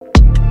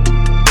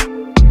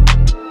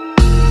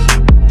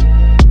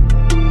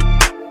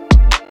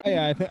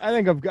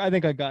I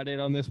think I got it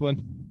on this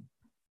one.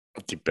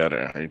 You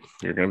better.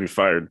 You're gonna be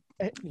fired.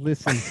 Hey,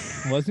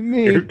 listen, wasn't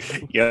me.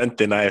 You're on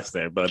thin ice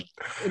there, bud.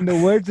 In the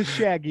words of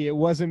Shaggy, it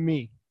wasn't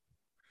me.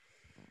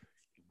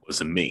 It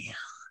wasn't me.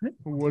 It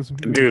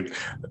wasn't me. Dude,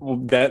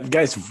 that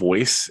guy's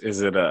voice,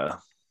 is it oh,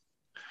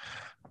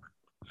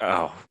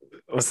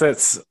 what's that?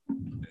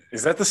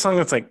 Is that the song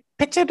that's like,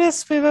 picture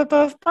this, we were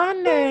both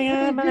bonding.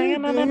 Yeah,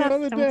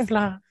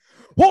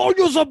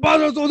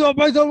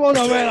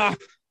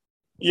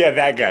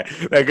 that guy.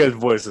 That guy's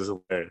voice is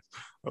hilarious.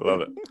 I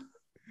love it.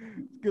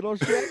 Good old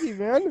Shaggy,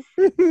 man.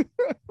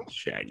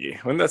 Shaggy.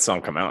 When did that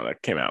song come out?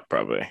 That came out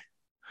probably.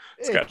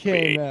 It's got to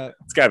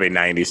be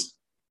 90s.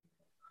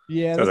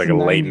 Yeah, sounds like a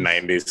late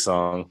 90s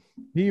song.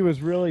 He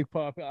was really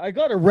popular. I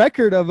got a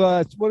record of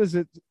what is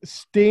it?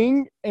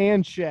 Sting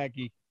and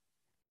Shaggy.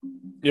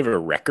 You have a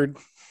record?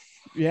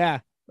 Yeah,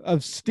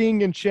 of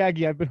Sting and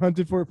Shaggy. I've been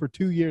hunting for it for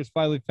 2 years.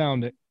 Finally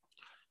found it.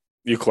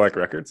 You collect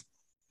records?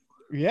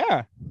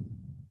 Yeah.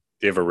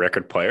 Do you have a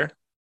record player?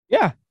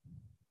 Yeah.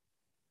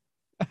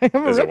 I have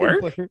Does a it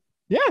work? player.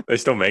 Yeah. They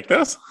still make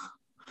those?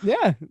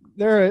 Yeah.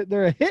 They're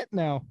a hit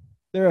now.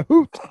 They're a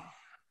hoot.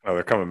 Oh,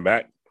 they're coming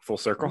back full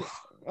circle?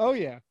 Oh,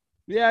 yeah.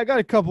 Yeah, I got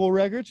a couple of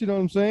records. You know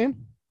what I'm saying?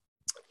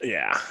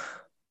 Yeah.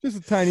 Just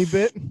a tiny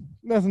bit.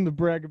 Nothing to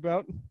brag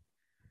about.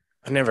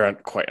 I never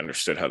quite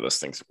understood how those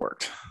things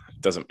worked.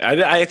 It doesn't.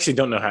 I actually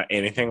don't know how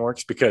anything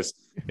works because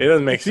it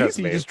doesn't make sense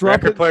to me. Just drop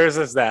record it. players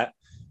is that,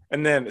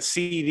 and then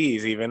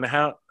CDs even,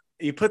 how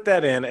you put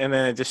that in and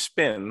then it just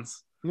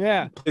spins.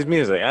 Yeah. It's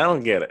music. I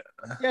don't get it.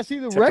 Yeah, see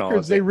the Technology.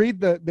 records, they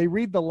read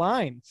the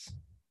lines.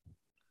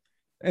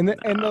 And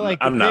they're like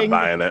I'm not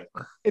buying it.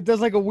 It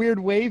does like a weird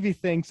wavy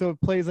thing, so it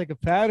plays like a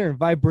pattern,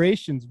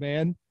 vibrations,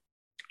 man.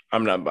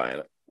 I'm not buying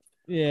it.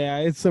 Yeah,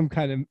 it's some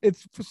kind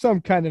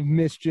of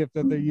mischief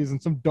that they're using,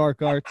 some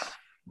dark arts.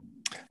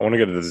 I want to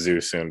go to the zoo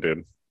soon,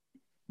 dude.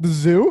 The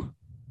zoo?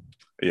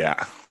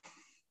 Yeah.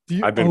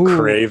 I've been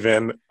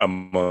craving a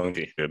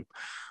monkey, dude.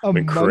 I've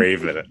been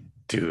craving it.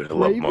 Dude, I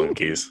love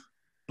monkeys.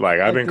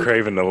 Like, I've been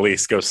craving to at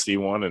least go see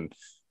one, and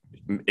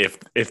if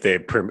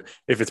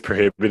it's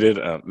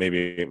prohibited,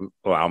 maybe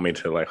allow me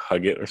to like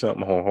hug it or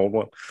something, hold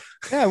one.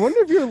 Yeah, I wonder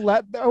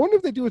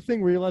if they do a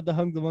thing where you're allowed to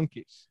hug the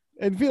monkeys.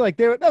 It'd feel like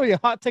that'd be a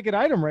hot ticket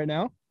item right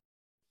now.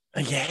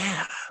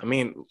 Yeah, I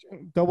mean,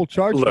 double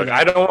charge. Look,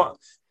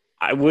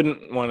 I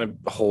wouldn't want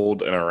to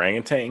hold an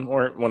orangutan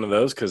or one of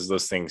those because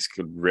those things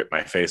could rip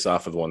my face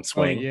off with one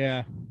swing. Oh,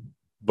 yeah.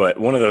 But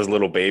one of those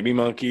little baby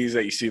monkeys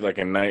that you see like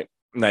a night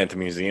at the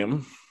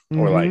museum,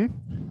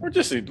 or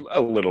just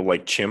a little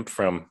like chimp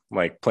from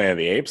like Planet of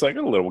the Apes, like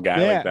a little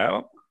guy like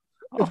that.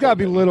 It's got to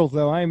be little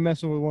though. I ain't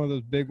messing with one of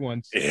those big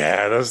ones.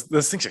 Yeah,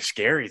 those things are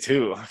scary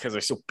too because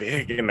they're so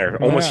big and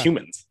they're almost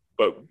humans,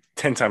 but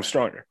 10 times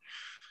stronger.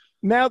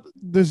 Now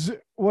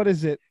what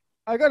is it?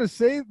 I gotta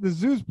say the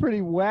zoo's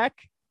pretty whack.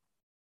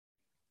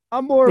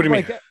 I'm more of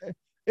like,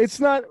 it's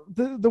not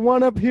the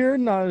one up here.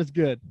 Not as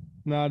good.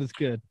 Not as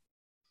good.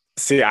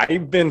 See,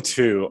 I've been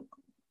to.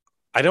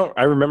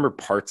 I remember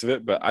parts of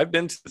it, but I've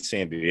been to the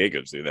San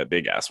Diego Zoo, that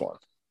big ass one.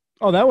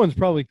 Oh, that one's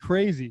probably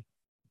crazy.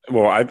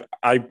 Well,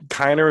 I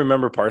kind of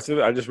remember parts of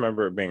it. I just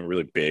remember it being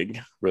really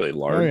big, really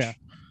large. Oh, yeah.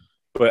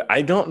 But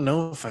I don't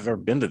know if I've ever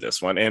been to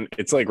this one, and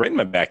it's like right in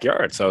my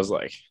backyard. So I was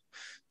like,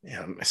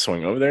 "Yeah, I'm gonna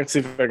swing over there and see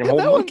if I can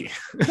hold a monkey."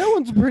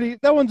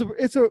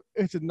 It's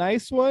a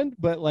nice one,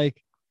 but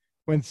like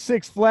when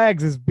Six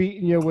Flags is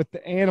beating you with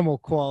the animal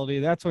quality,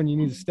 that's when you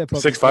need to step up.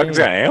 Six Flags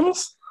got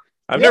animals?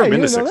 I've never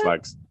been to Six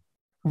Flags.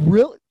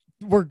 Really?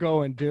 We're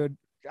going, dude.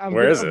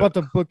 Where is it? I'm about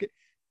to book it.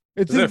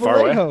 It's in far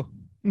away?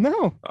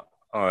 No.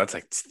 Oh, that's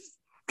like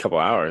a couple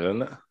hours,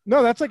 isn't it?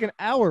 No, that's like an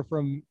hour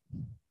from.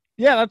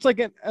 Yeah, that's like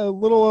a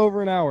little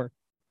over an hour.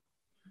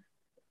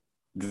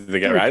 Did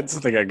they get rides?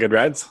 They got good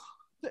rides?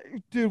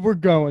 Dude, we're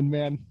going,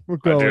 man. We're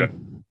going.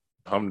 Dude,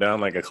 I'm down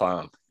like a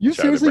clown. You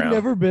seriously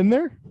never been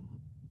there?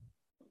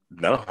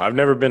 No, I've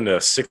never been to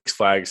Six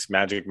Flags,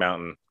 Magic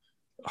Mountain,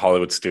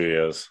 Hollywood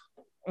Studios.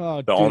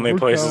 Oh, the only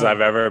places I've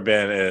ever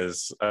been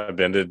is I've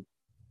been to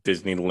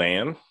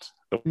Disneyland,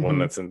 the one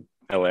that's in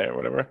LA or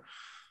whatever.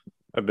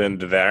 I've been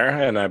to there,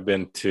 and I've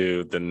been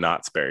to the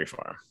Knott's Berry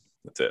Farm.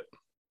 That's it.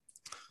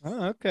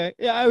 Oh, okay.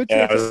 Yeah, I would say.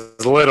 Yeah, I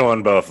was little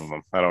in both of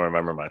them. I don't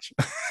remember much.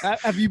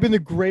 Have you been to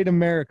Great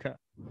America?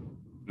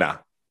 Nah.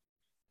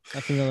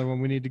 That's another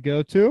one we need to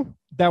go to.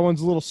 That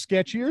one's a little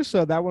sketchier,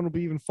 so that one will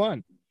be even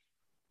fun.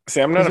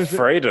 See, I'm not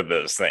afraid of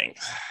those things.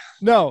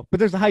 No, but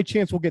there's a high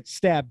chance we'll get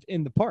stabbed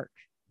in the park.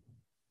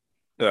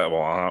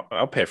 Well,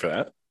 I'll pay for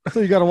that. So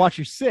you got to watch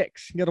your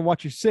six. You got to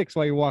watch your six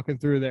while you're walking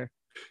through there.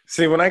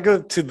 See, when I go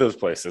to those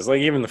places,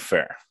 like even the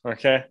fair,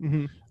 okay,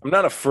 I'm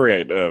not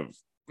afraid of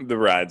the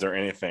rides or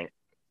anything.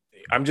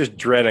 I'm just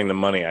dreading the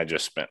money I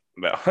just spent.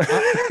 No,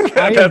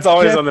 that's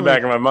always on the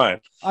back of my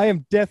mind. I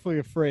am definitely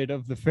afraid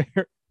of the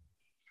fair.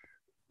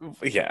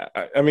 Yeah,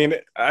 I mean,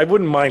 I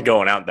wouldn't mind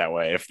going out that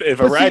way. If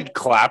a ride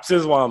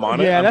collapses while I'm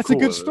on it, yeah, that's cool a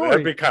good story.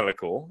 That'd be kind of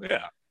cool.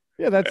 Yeah.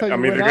 Yeah, that's how you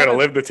I'm either going to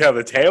live to tell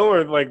the tale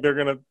or like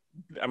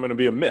I'm going to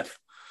be a myth.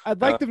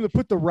 I'd like them to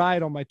put the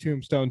ride on my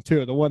tombstone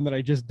too, the one that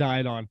I just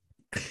died on.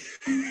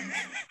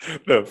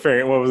 What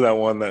was that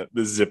one?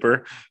 The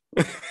zipper.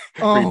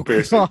 Oh,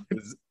 God.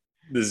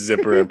 The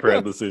zipper in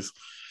parentheses.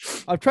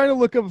 I'm trying to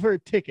look up for a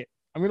ticket.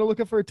 I'm gonna look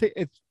up for a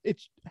ticket.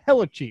 It's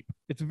hella cheap.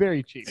 It's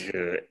very cheap.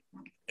 Dude,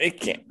 it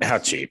can't. How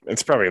cheap?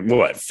 It's probably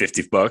what,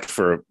 $50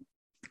 for a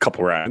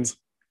couple rides.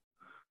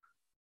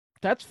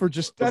 That's to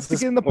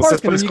get in the What's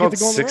park, this and then you get called? to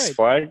go on the ride. Six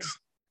Flags.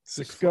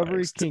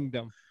 Discovery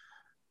Kingdom.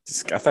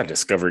 I thought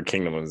Discovery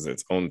Kingdom was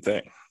its own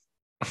thing.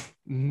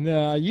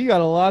 Nah, you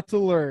got a lot to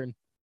learn.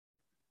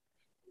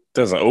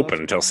 Doesn't open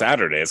until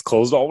Saturday. It's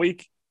closed all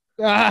week.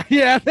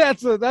 Yeah,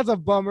 that's a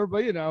bummer,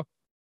 but you know.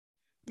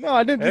 No,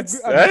 I didn't.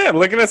 I'm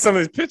looking at some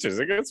of these pictures.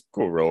 They got some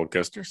cool roller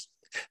coasters.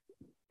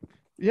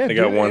 Yeah, they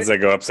got ones that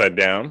go upside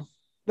down.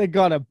 They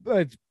got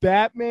it's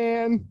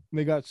Batman.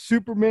 They got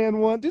Superman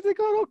one. Dude, they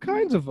got all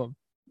kinds of them.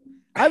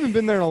 I haven't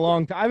been there in a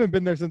long time. I haven't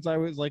been there since I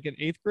was like in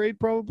 8th grade,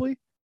 probably.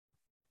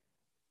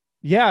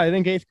 Yeah, I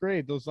think 8th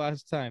grade, those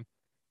last time.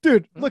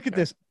 Dude, look at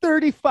this.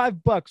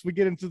 $35. We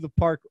get into the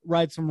park,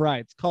 ride some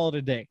rides, call it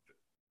a day.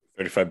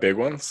 35 big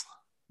ones?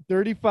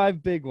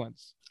 35 big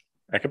ones.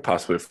 I could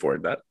possibly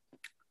afford that.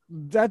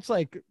 That's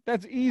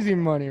easy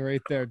money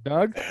right there,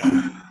 Doug.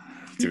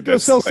 Dude, go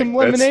sell some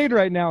lemonade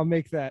right now and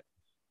make that.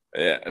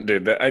 Yeah,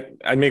 dude.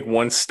 I make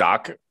one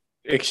stock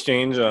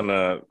exchange on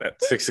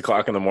at 6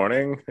 o'clock in the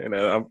morning, and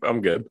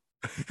I'm good.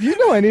 Do you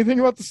know anything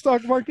about the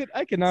stock market?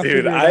 I cannot.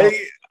 Dude,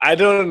 I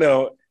don't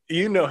know.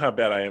 You know how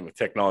bad I am with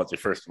technology,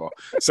 first of all.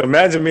 So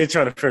imagine me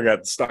trying to figure out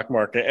the stock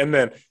market. And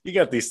then you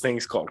got these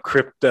things called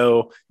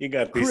crypto. You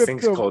got these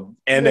things called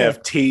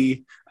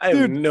NFT. I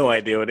have no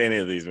idea what any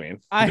of these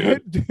mean.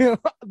 The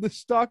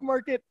stock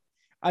market,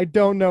 I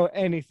don't know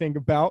anything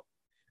about.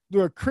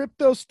 The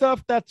crypto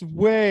stuff, that's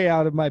way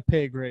out of my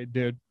pay grade,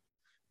 dude.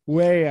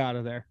 Way out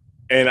of there.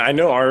 And I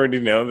already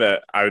know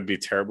that I would be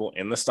terrible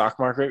in the stock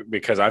market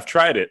because I've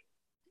tried it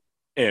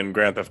in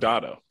Grand Theft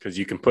Auto, because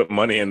you can put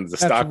money in the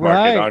stock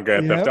market on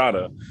Grand Theft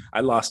Auto. I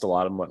lost a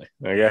lot of money.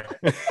 Okay.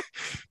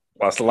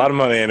 Lost a lot of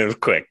money, and it was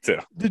quick too.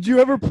 Did you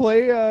ever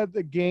play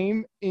the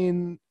game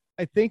in,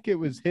 I think it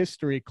was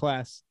history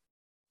class,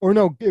 or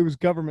no, it was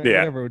government,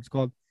 whatever it's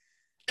called.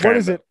 What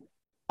is it?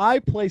 I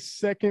placed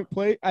second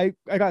place. I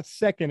got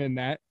second in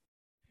that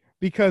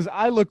because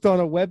I looked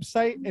on a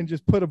website and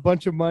just put a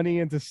bunch of money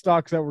into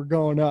stocks that were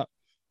going up,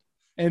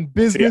 and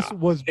business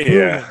was booming.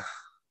 Yeah.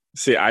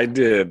 See, I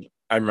did.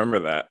 I remember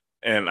that.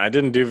 And I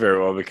didn't do very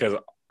well because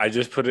I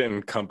just put it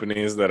in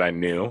companies that I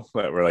knew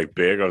that were like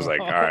big. I was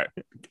like, all right,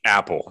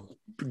 Apple,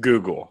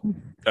 Google,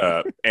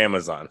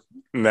 Amazon.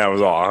 And that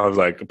was all. I was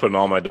like putting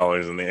all my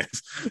dollars in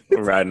these,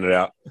 riding it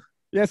out.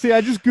 Yeah, see,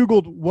 I just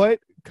Googled what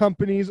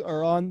companies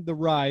are on the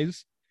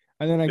rise.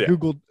 And then I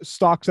Googled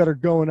stocks that are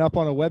going up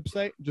on a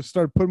website. Just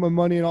started putting my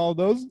money in all of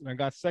those. And I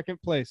got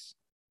second place.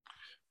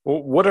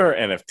 Well, what are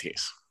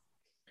NFTs?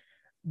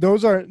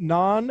 Those are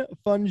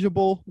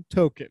non-fungible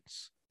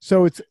tokens.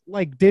 So it's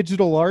like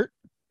digital art.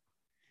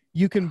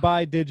 You can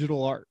buy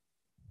digital art.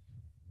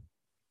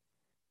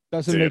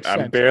 Doesn't make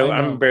sense.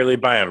 I'm barely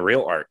buying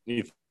real art.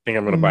 You think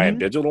I'm going to buy a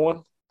digital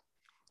one?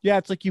 Yeah,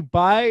 it's like you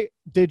buy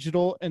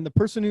digital, and the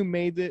person who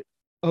made it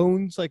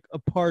owns like a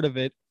part of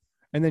it,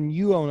 and then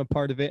you own a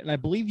part of it. And I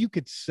believe you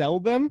could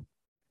sell them,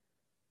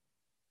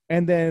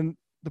 and then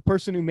the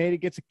person who made it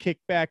gets a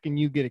kickback, and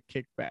you get a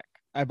kickback.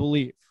 I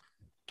believe.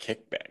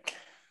 Kickback.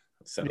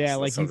 Sounds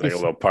like a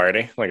little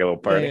party,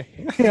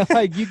 Yeah,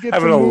 like you get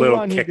having a little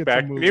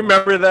kickback. Do you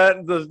remember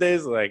that those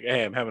days? Like,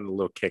 hey, I'm having a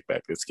little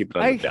kickback. Let's keep it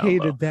on the down low. I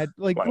hated that.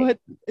 Like, what?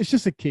 It's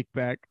just a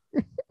kickback.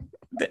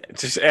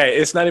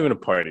 It's not even a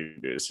party,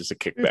 dude. It's just a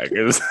kickback.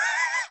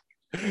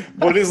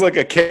 What is like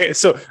a kick?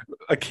 So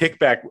a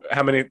kickback?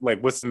 How many?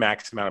 Like, what's the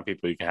max amount of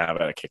people you can have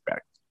at a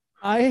kickback?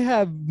 I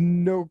have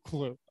no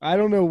clue. I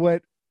don't know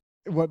what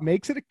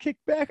makes it a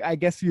kickback. I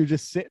guess you're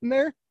just sitting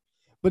there.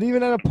 But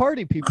even at a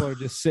party, people are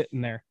just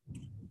sitting there.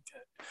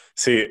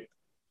 See,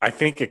 I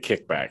think a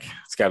kickback,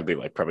 it's got to be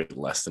like probably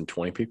less than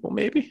 20 people,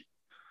 maybe.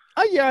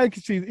 Oh, yeah, I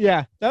can see.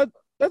 Yeah,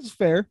 that's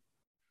fair.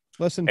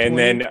 Less than 20. And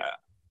then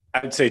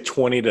I'd say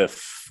 20 to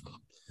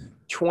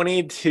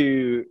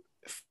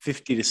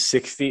 50 to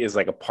 60 is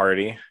like a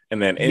party.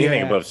 And then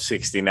anything above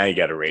 60, now you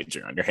got a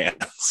rager on your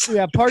hands.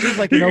 Yeah, party's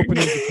like an open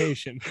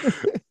invitation.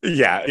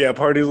 Yeah,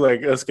 party's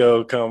like, let's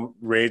go, come.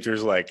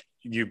 Ragers like,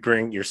 you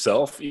bring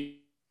yourself.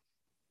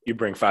 You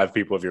bring 5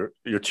 people of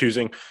your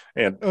choosing,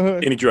 and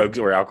any drugs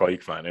or alcohol you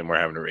can find, and we're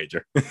having a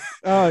rager.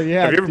 Oh,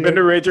 yeah. Have you ever been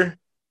to a rager?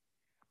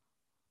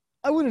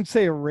 I wouldn't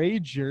say a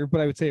rager, but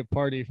I would say a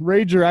party.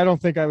 Rager, I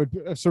don't think I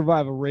would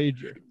survive a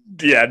rager.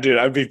 Yeah, dude,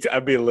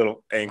 I'd be a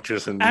little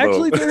anxious and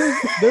actually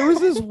there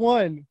was this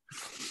one,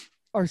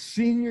 our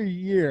senior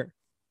year,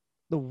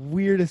 the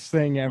weirdest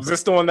thing ever. Was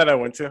this the one that I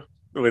went to?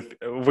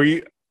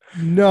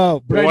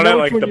 No, but the one I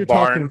know at like the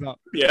barn. About.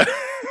 Yeah.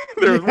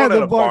 There was one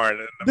at a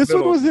barn. This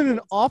one was in an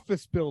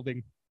office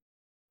building.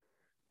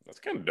 That's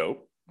kind of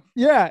dope.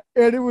 Yeah,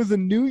 and it was a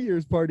New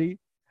Year's party,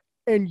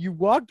 and you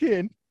walk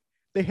in,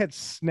 they had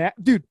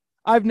Dude,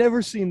 I've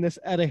never seen this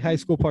at a high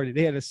school party.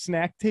 They had a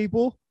snack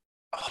table.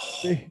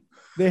 Oh,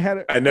 They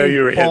had I know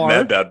you were hitting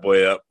that bad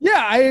boy up.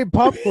 Yeah, I ate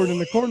popcorn in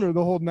the corner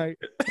the whole night.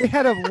 They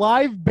had a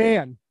live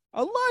band.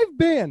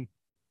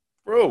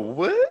 Bro,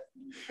 what?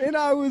 And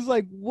I was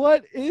like,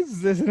 what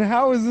is this? And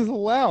how is this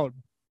allowed?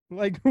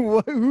 Like,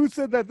 who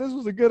said that this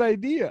was a good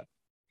idea?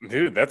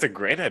 Dude, that's a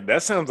great idea.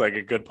 That sounds like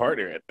a good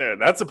party right there.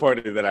 That's a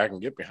party that I can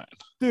get behind.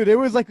 Dude, it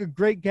was like a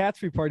great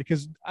Gatsby party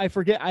because I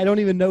don't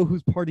even know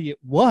whose party it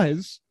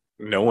was.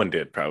 No one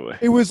did, probably.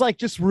 It was like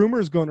just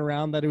rumors going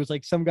around that it was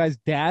like some guy's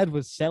dad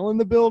was selling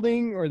the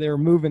building or they were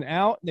moving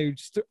out.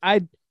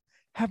 I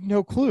have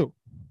no clue.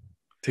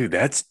 Dude,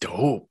 that's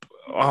dope.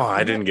 Oh,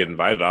 I didn't get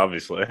invited,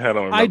 obviously.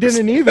 I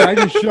didn't either. I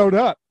just showed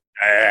up.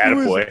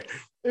 Boy.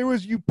 It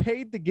was you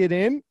paid to get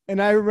in, and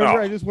I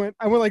remember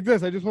I went like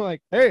this. I just went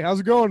like, "Hey,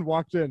 how's it going?"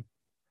 Walked in.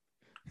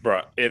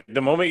 Bro,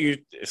 the moment you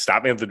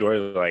stop me at the door,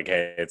 like,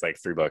 "Hey, it's like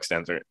 $3 to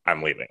enter,"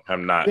 I'm leaving.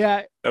 I'm not.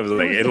 Yeah. I was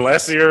like,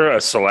 unless you're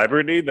a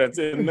celebrity that's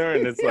in there,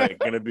 and it's like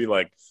gonna be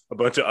like a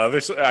bunch of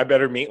others. I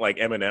better meet like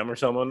Eminem or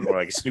someone, or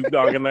like Snoop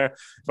Dogg in there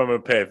if I'm gonna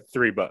pay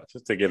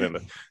 $3 to get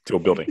into a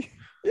building.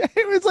 Yeah,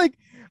 it was like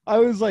I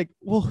was like,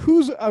 well,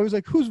 who's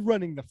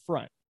running the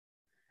front?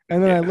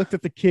 And then I looked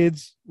at the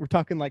kids. We're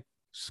talking like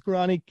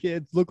scrawny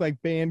kids, look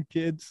like band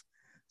kids.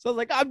 So I was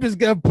like, I'm just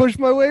gonna push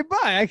my way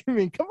by. I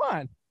mean, come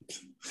on.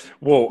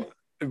 Well,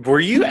 were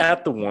you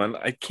at the one?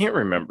 I can't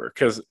remember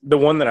because the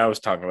one that I was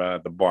talking about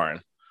at the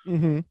barn.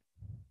 Mm-hmm.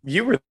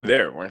 You were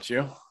there, weren't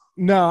you?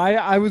 No,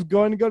 I was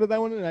going to go to that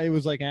one, and I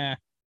was like, I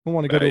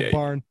want to go to a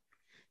barn.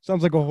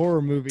 Sounds like a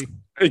horror movie.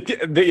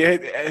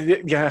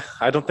 Yeah,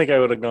 I don't think I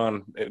would have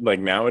gone like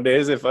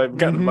nowadays if I've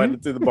gotten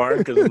invited to the barn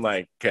because I'm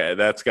like, okay,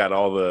 that's got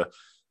all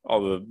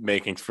the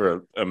makings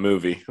for a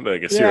movie,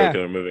 like a serial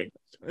killer movie.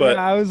 But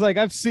I was like,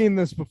 I've seen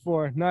this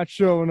before, not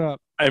showing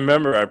up. I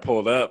remember I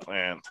pulled up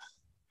and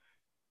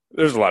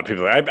there's a lot of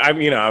people.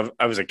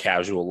 I was a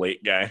casual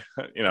late guy.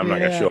 I'm not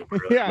gonna show up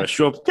early. I'm gonna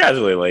show up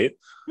casually late.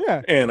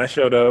 Yeah. And I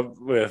showed up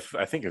with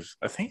I think it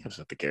was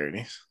at the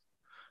Garrity's.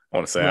 I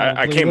want to say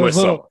I came with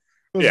someone.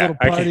 Those little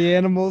party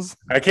animals.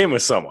 I came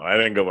with someone. I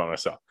didn't go by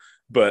myself.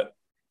 But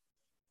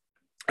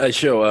I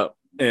show up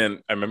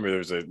and I remember there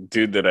was a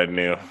dude that I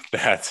knew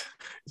that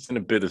he's in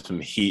a bit of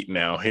some heat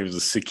now. He was a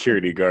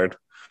security guard.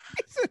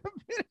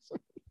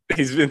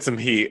 He's in some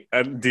heat.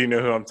 Do you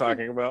know who I'm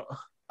talking about?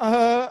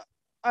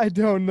 I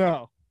don't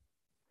know.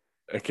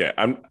 Okay.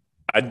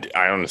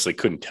 I honestly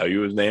couldn't tell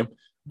you his name,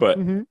 but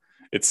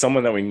it's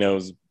someone that we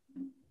know's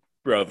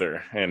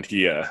brother. And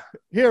he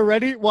Here,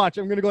 ready? Watch.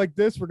 I'm gonna go like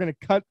this. We're gonna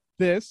cut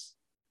this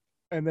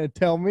and then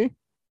tell me.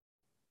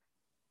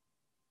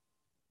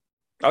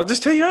 I'll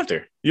just tell you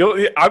after.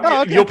 You'll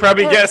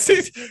probably guess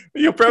it.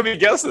 You'll probably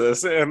guess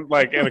this and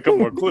a couple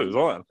more clues.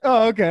 Hold on.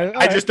 Oh, okay.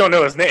 I just don't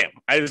know his name.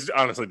 I just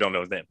honestly don't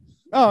know his name.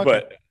 Oh, okay.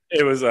 But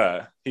it was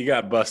he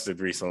got busted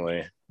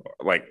recently,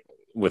 like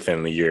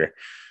within the year.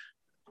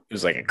 It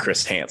was like a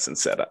Chris Hansen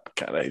setup.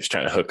 Kind of, he was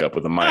trying to hook up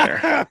with a minor.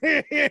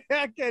 Okay,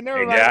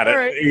 never mind. Got it.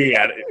 Right. You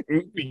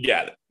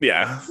got it.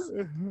 Yeah,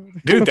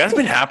 dude, that's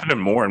been happening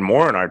more and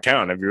more in our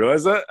town. Have you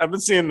realized that? I've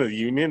been seeing the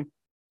union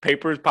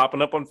papers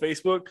popping up on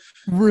Facebook.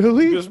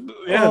 Really? There's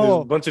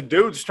a bunch of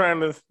dudes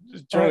trying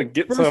to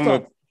get some.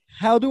 Off,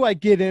 how do I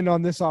get in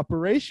on this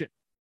operation?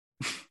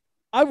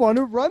 I want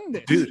to run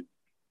this,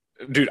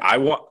 dude.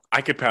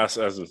 I could pass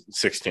as a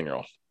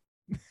 16-year-old.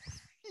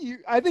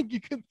 I think you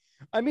could.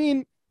 I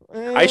mean,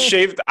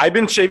 I've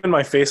been shaving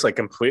my face like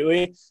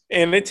completely,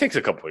 and it takes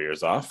a couple of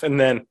years off, and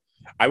then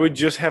I would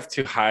just have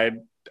to hide.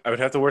 I would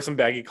have to wear some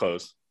baggy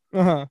clothes.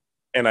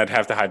 And I'd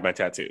have to hide my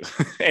tattoos.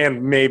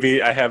 And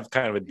maybe I have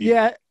kind of a deep.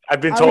 Yeah.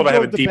 I've been told I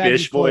have a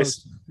deep-ish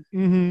voice.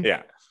 Mm-hmm.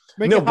 Yeah.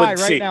 Make it high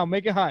right now.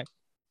 Make it high.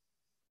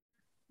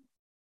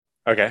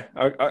 Okay.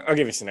 I'll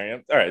give you a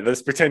scenario. All right.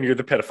 Let's pretend you're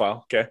the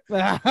pedophile. Okay.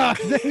 All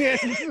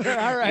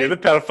right. You're the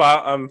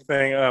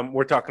pedophile.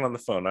 We're talking on the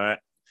phone. All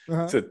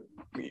right. So,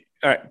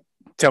 all right.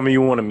 Tell me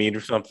you want to meet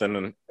or something.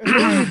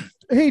 And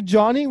hey,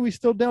 Johnny, we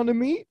still down to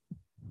meet?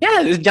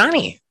 Yeah, this is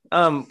Johnny.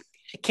 Can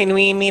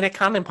we meet at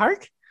Common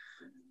Park?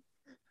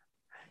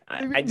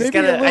 I just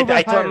gotta.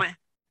 I told my.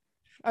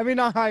 I mean,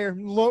 not higher.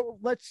 Low.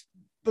 Let's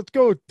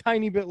go a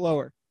tiny bit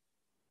lower.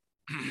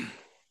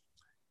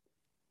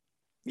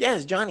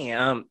 Yes, Johnny.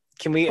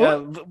 Can we?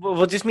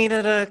 We'll just meet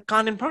at a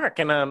Condon Park,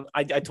 and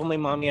I told my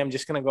mommy I'm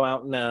just gonna go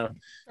out and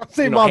don't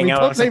say mommy. hang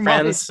out with some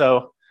friends.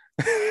 So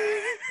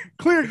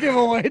clear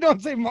giveaway.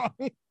 Don't say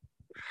mommy.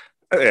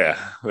 Yeah,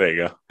 there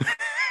you go.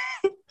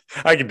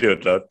 I can do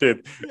it though,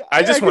 dude.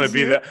 I just want to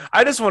be there.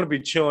 I just want to be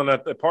chilling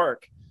at the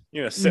park.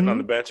 Sitting on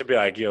the bench and be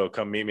like, yo,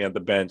 come meet me at the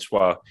bench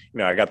while,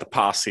 I got the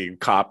posse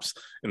cops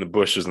in the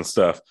bushes and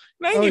stuff.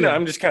 And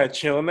I'm just kind of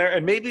chilling there.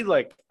 And maybe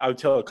I would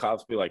tell the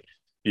cops, be like,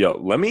 yo,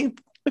 let me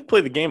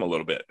play the game a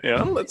little bit.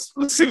 Let's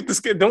see what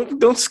this kid,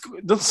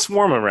 don't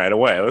swarm him right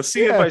away. Let's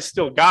see if I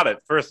still got it.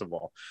 First of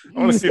all, I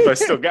want to see if I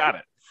still got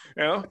it.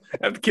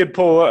 Have the kid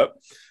pull up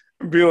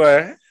and be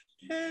like,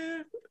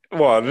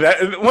 well,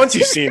 once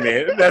you see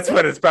me, that's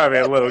when it's probably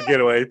a little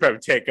getaway. You probably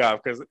take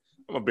off because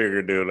I'm a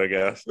bigger dude, I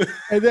guess.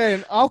 And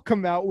then I'll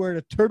come out wearing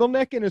a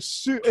turtleneck and a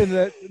suit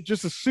and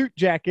just a suit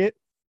jacket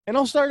and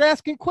I'll start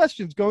asking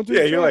questions, going through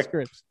the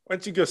transcripts. Why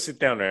don't you go sit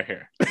down right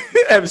here?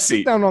 Have a seat.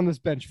 Sit down on this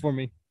bench for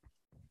me.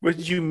 What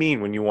did you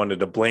mean when you wanted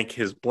to blank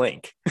his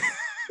blank?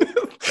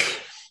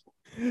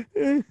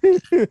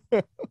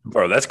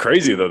 Bro, that's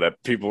crazy though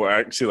that people are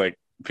actually like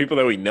people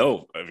that we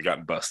know have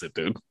gotten busted,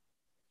 dude.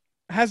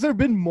 Has there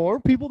been more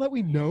people that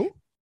we know?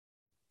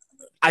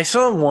 I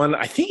saw one,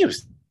 I think it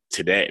was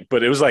today,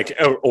 but it was like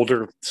an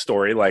older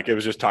story. Like it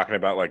was just talking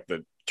about like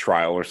the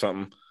trial or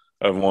something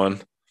of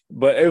one.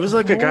 But it was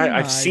like a guy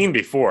I've seen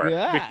before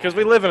because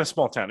we live in a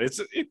small town.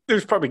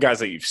 There's probably guys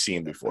that you've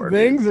seen before.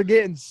 Things are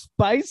getting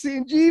spicy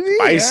in GV.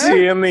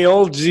 Spicy in the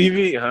old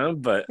GV, huh?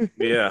 But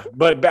yeah,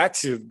 but back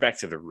to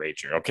the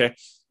rager, okay?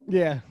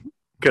 Yeah,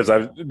 because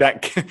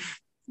the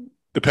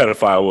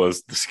pedophile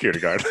was the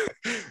security guard.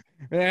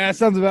 Yeah, that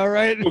sounds about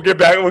right. We'll get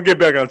back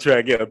on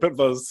track. Yeah, the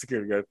pedophile was the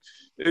security guard.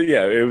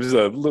 Yeah, it was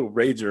a little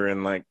rager,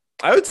 and like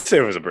I would say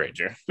it was a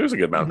rager. There was a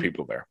good amount of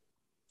people there,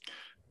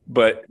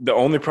 but the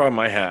only problem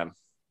I had.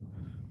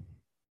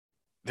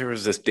 There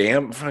was this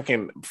damn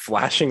fucking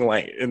flashing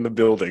light in the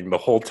building the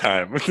whole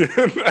time.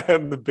 I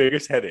had the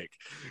biggest headache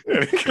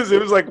because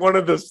it was like one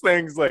of those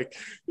things like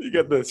you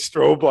got the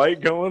strobe light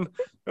going.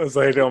 I was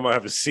like, I'm gonna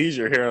have a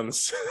seizure here on the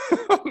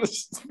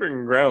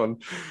spring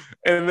ground.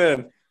 And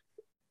then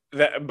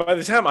by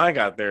the time I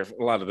got there,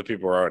 a lot of the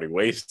people were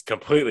already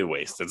completely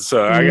wasted.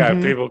 So I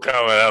got people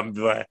coming up and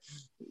be like,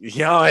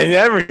 yo, I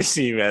never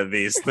see you at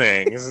these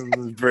things.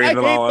 And breathing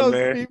all in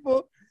there.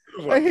 People.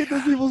 I hate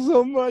those people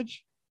so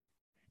much.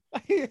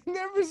 I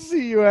never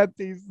see you at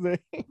these things.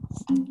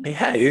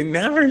 Yeah, you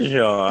never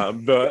show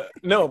up. But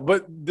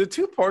the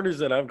two parties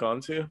that I've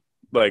gone to,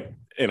 like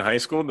in high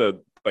school,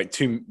 the like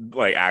two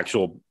like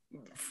actual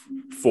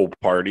full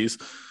parties,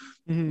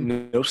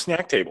 no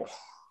snack table.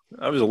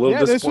 I was a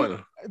little disappointed.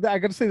 I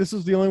got to say, this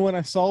was the only one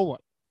I saw one.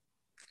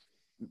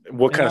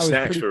 What kind of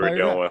snacks were we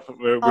going with?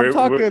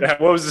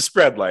 What was the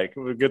spread like?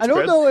 I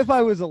don't know if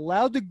I was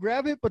allowed to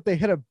grab it, but they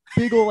had a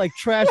big old like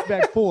trash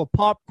bag full of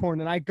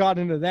popcorn, and I got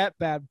into that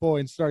bad boy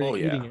and started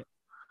eating it.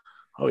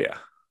 Oh yeah.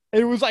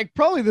 It was like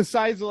probably the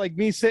size of like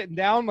me sitting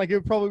down. Like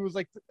it probably was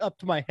like up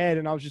to my head,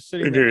 and I was just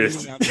sitting there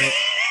eating out of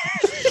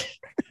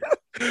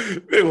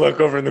it. They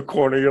look over in the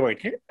corner. You're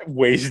like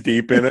waist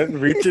deep in it, and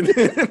reaching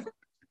in.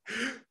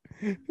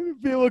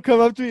 People would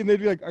come up to me and they'd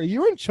be like, "Are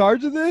you in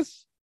charge of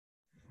this?"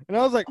 And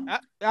I was like,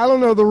 I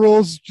don't know the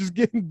rules. Just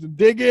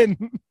dig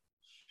in.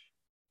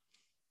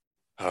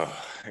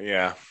 Oh,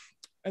 yeah.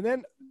 And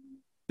then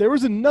there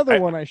was another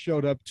one I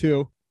showed up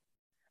to.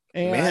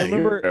 And I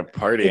remember a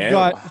party it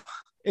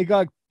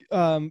got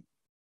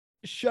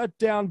shut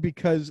down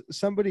because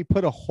somebody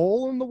put a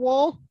hole in the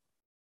wall.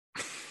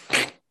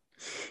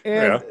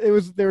 And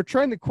they were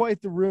trying to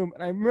quiet the room.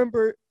 And I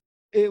remember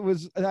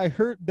I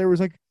heard they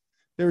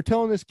were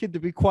telling this kid to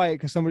be quiet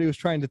because somebody was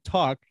trying to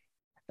talk.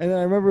 And then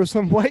I remember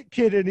some white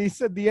kid, and he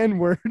said the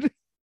N-word.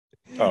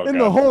 And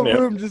the whole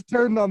room just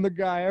turned on the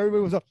guy.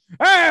 Everybody was like,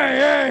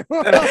 hey!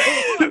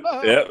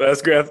 Yeah,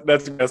 that's Grass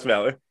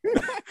Valley.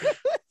 It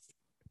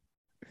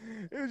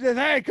was just,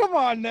 hey, come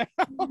on now.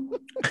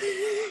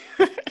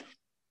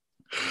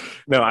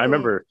 No, I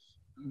remember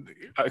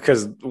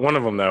because one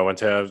of them that I went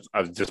to,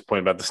 I was just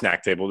pointing about the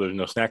snack table. There's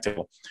no snack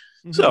table.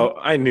 Mm-hmm. So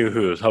I knew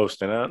who was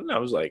hosting it. And I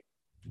was like,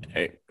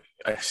 hey,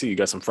 I see you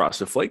got some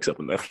Frosted Flakes up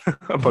on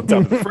top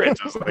of the fridge.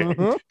 I was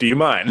like, do you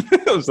mind?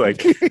 I was like,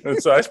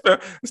 so I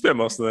spent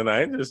most of the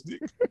night just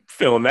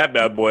filling that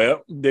bad boy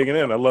up, digging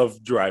in. I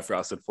love dry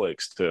Frosted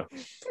Flakes too.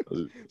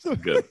 It was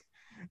good.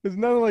 There's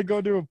nothing like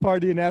going to a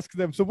party and asking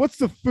them, so what's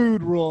the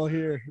food rule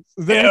here?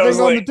 Is there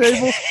anything on the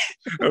table?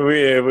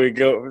 we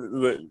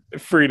go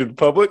free to the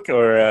public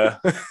or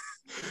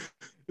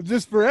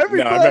just for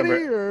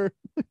everybody?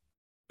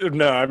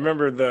 No, I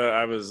remember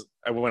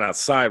I went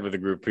outside with a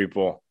group of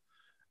people.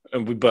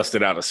 And we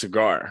busted out a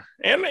cigar.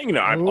 And,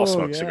 I'll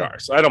smoke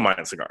cigars. So I don't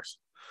mind cigars.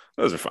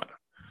 Those are fun.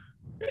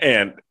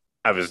 And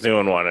I was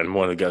doing one, and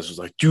one of the guys was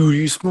like, dude, are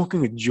you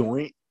smoking a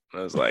joint? And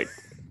I was like,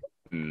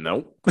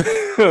 nope.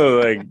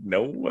 No,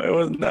 I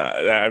was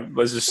not.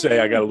 Let's just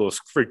say I got a little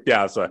freaked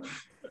out, so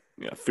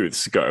I threw the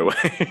cigar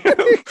away.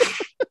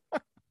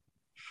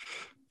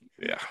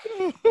 Yeah.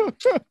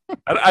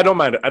 I don't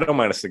mind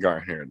a cigar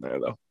here and there,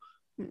 though.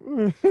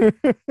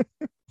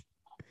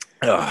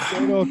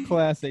 Good old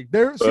classic.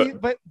 Here's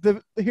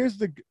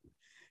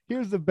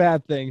the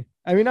bad thing.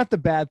 I mean, not the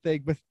bad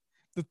thing, but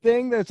the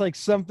thing that's like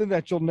something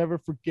that you'll never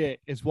forget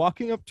is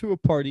walking up to a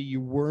party you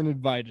weren't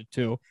invited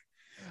to,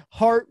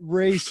 heart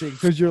racing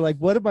because you're like,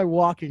 what am I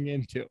walking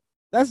into?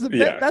 That's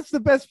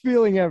the best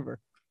feeling ever.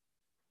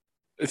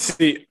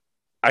 See,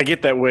 I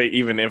get that way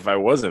even if I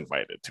was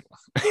invited to.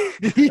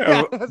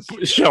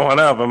 Showing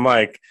up, I'm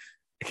like,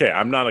 okay,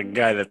 I'm not a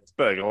guy that's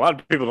like a lot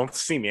of people don't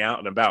see me out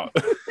and about.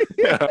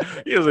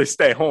 Usually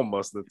stay home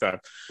most of the time.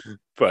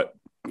 But,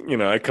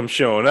 I come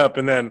showing up.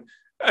 And then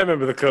I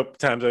remember the couple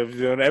times I was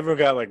doing, everyone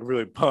got like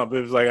really pumped.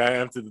 It was like I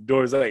entered the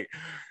doors like,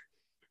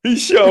 He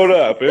showed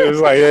up. It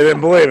was like, I didn't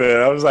believe it.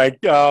 I was like,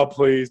 oh,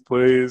 please.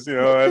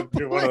 I'd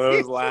do one of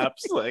those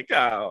laps. Like,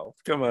 oh,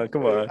 come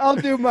on. I'll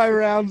do my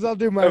rounds.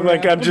 I'm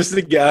like, I'm just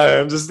a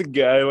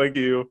guy like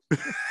you.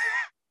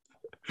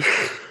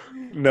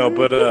 No,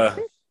 but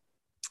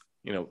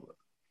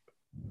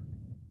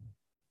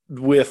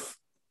with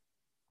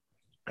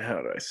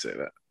how do I say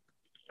that?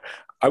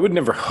 I would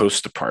never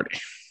host a party.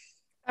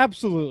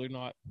 Absolutely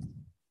not.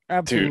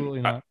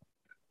 Absolutely not.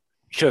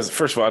 Because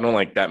first of all, I don't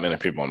like that many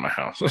people in my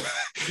house.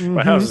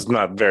 My house is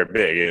not very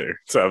big either.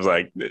 So I was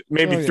like,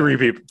 maybe 3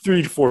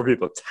 to 4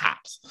 people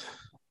tops.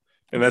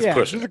 And that's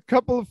pushing. Just a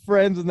couple of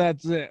friends and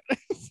that's it.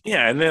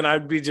 Yeah. And then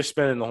I'd be just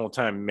spending the whole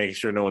time making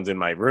sure no one's in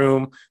my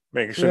room,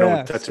 making sure no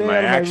one's touching my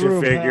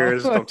action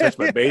figures, don't touch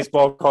my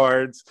baseball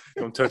cards,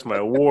 don't touch my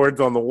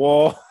awards on the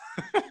wall.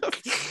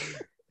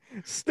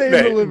 Stay in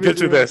the living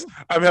picture room. this.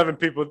 I'm having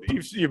people,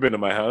 you've been to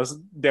my house,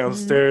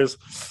 downstairs.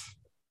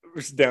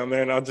 Just down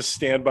there, and I'll just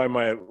stand by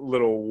my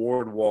little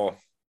award wall,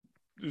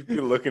 just be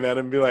looking at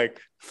him and be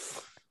like,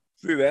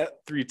 see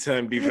that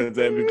 3-time defense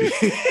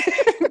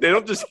MVP. They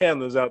don't just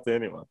hand those out to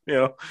anyone,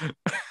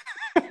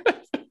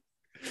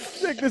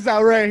 Check this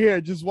out right here,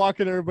 just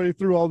walking everybody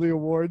through all the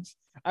awards.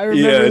 I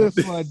remember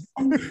this one.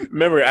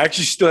 Remember, I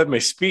actually still have my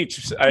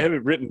speech. I have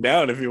it written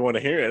down if you want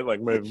to hear it,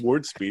 like my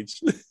award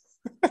speech.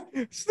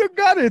 Still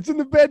got it. It's in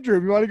the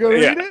bedroom. You want to go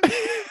read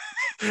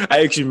it?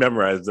 I actually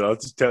memorized it. I'll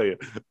just tell you.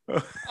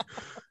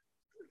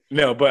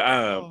 No, but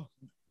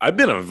I've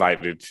been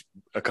invited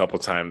a couple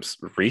times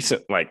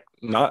recent, like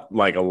not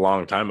like a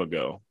long time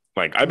ago.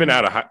 Like I've been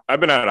out of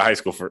high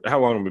school for how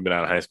long have we been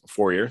out of high school?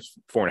 4 years,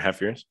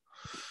 4.5 years,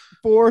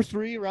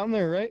 3 around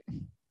there, right?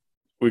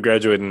 We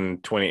graduated in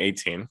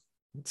 2018.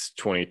 It's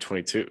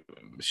 2022.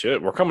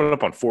 Shit, we're coming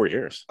up on 4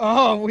 years.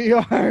 Oh, we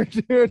are,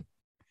 dude.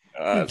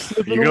 Are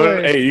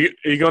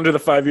you going to the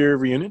 5-year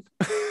reunion?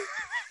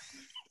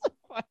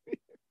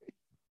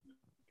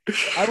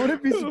 I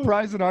wouldn't be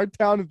surprised in our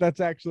town if that's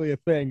actually a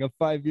thing, a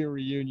 5-year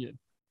reunion.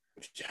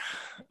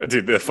 Yeah.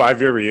 Dude, the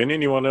 5-year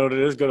reunion, you want to know what it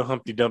is? Go to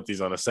Humpty Dumpty's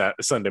on a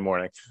Sunday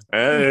morning.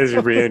 There's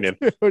your reunion.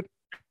 Dude,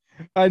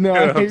 I know.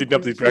 I Humpty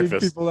Dumpty's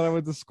breakfast. People that I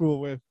went to school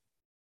with.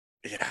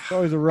 Yeah. It's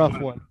always a rough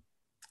one.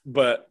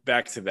 But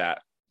back to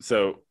that.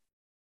 So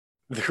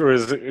there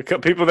was a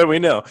couple people that we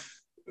know.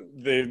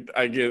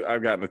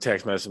 I've gotten a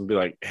text message and be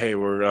like, hey,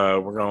 we're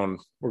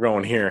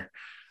going here.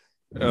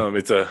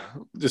 It's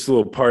just a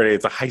little party.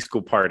 It's a high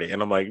school party,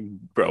 and I'm like,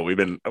 bro, we've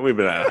been out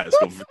of high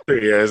school for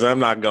 3 years. I'm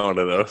not going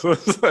to those.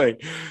 It's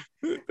like,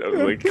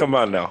 come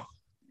on now.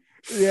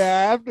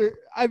 Yeah,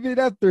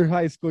 after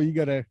high school, you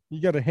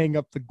gotta hang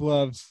up the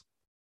gloves.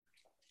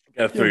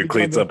 Got to throw your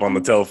cleats up on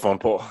the telephone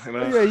pole.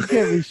 Yeah, you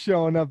can't be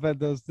showing up at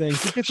those things.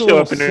 Show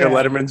up in your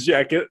Letterman's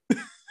jacket.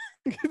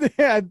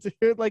 Yeah,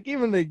 dude. Like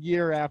even the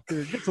year after,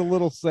 it gets a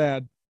little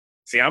sad.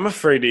 See, I'm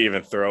afraid to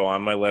even throw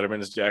on my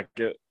Letterman's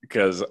jacket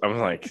because I'm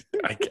like,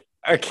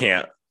 I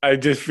can't. I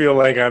just feel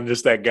like I'm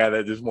just that guy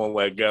that just won't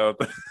let go.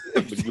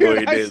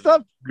 Dude,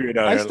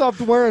 I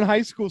stopped wearing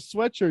high school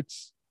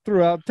sweatshirts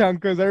throughout town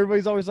because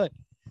everybody's always like,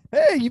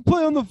 hey, you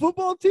play on the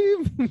football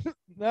team?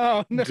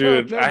 No.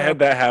 Dude, I had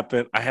that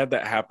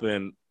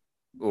happen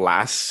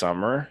last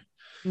summer.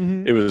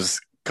 Mm-hmm. It was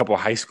a couple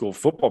of high school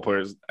football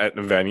players at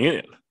Van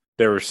Union.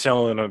 They were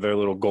selling their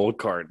little gold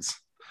cards.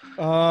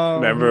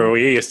 Remember,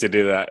 we used to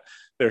do that.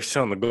 They're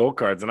selling the gold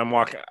cards, and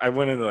I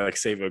went into like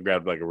Safeway,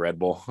 grabbed like a Red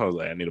Bull. I was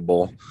like, I need a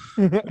bowl.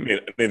 I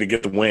need to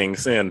get the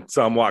wings in.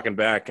 So I'm walking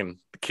back, and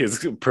the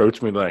kids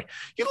approach me like,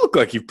 "You look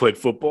like you've played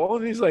football."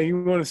 And he's like,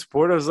 "You want to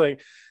support?" I was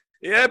like,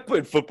 "Yeah, I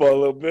played football a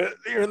little bit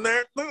here and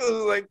there." I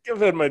was like, "I've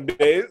had my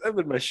days. I've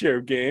had my share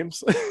of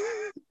games."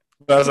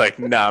 But I was like,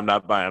 "No, I'm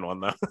not buying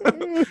one though." I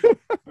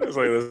was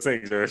like, "Those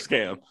things are a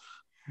scam."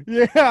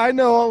 Yeah, I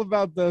know all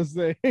about those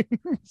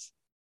things.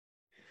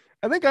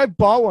 I think I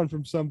bought one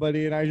from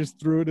somebody and I just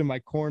threw it in my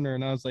corner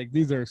and I was like,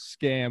 these are a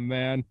scam,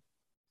 man.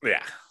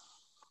 Yeah.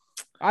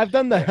 I've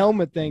done the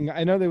helmet thing.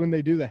 I know that when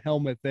they do the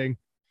helmet thing,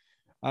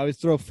 I always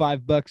throw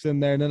 $5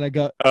 in there and then I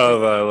go, oh,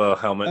 the little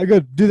helmet. I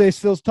go, do they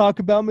still talk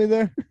about me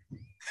there?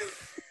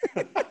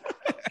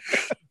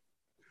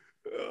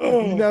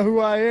 You know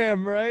who I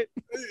am, right?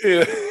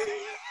 Yeah.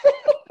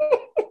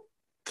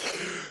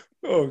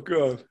 Oh,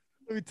 God.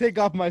 Let me take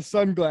off my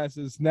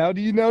sunglasses. Now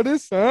do you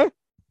notice, huh?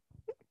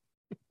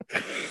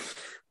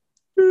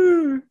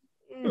 Oh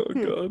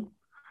God,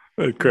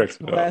 that cracks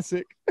me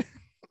Classic. up.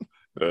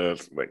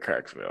 That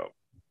cracks me up.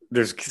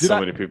 There's so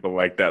many people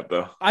like that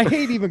though. I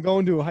hate even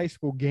going to high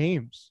school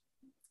games.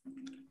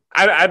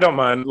 I don't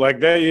mind.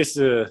 Like that used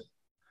to.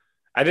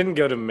 I didn't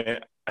go to.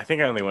 I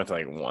think I only went to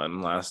like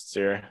one last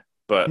year,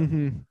 but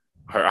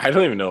I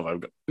don't even know if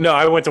I've. No,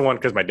 I went to one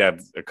because my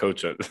dad's a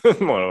coach at one of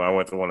them. I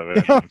went to one of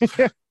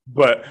it,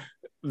 but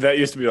that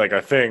used to be like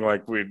a thing.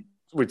 Like we'd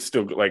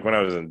still like when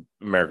I was in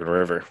American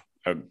River.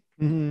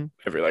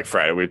 Every like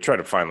Friday, we'd try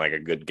to find like a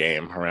good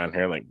game around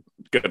here, like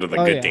go to the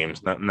good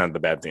teams, not the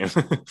bad teams.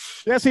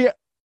 Yeah, see,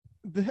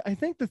 I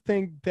think the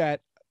thing that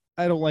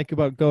I don't like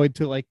about going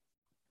to like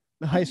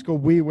the high school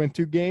we went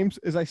to games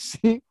is I've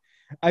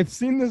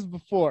seen this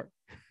before.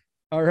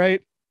 All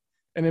right,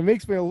 and it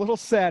makes me a little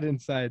sad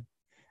inside.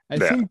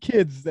 I've seen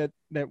kids that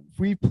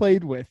we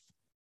played with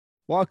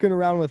walking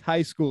around with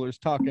high schoolers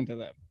talking to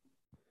them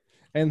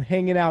and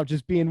hanging out,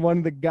 just being one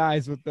of the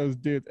guys with those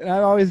dudes. And I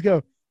always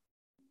go,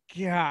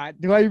 God,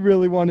 do I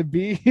really want to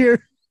be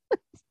here?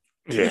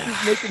 Yeah.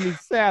 It's making me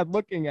sad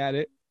looking at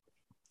it.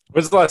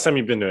 When's the last time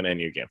you've been to an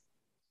NU game?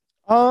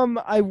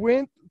 I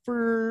went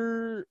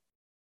for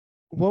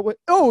it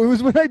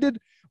was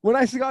when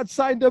I got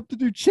signed up to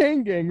do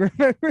Chain Gang.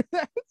 Remember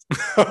that?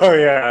 Oh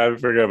yeah, I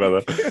forgot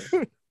about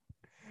that.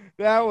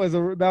 That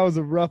was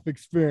a rough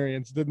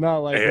experience. Did not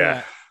like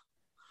that.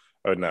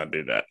 I would not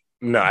do that.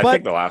 No, I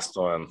think the last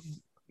one.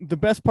 The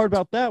best part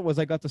about that was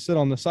I got to sit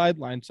on the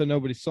sideline, so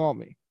nobody saw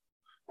me.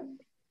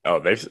 Oh,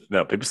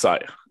 people saw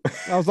you.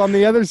 I was on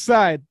the other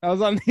side. I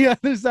was on the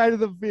other side of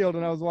the field,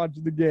 and I was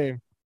watching the game.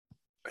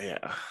 Yeah.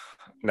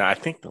 No, I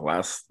think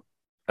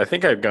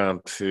I've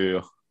gone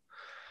to.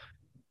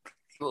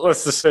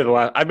 Let's just say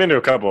I've been to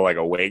a couple like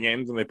away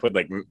games, and they put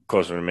like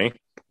closer to me.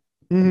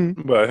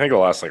 Mm-hmm. But I think the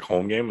last like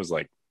home game was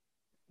like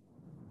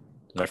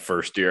my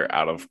first year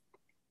out of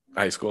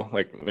high school,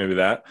 like maybe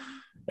that.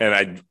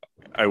 And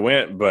I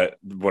went, but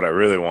what I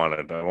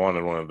wanted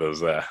one of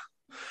those.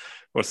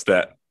 What's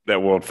that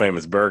world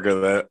famous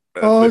burger?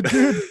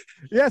 Dude,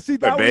 yeah. See,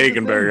 that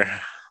bacon burger.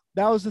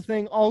 That was the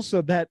thing.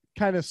 Also, that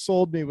kind of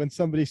sold me when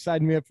somebody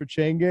signed me up for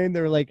Chain Gang.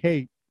 They were like,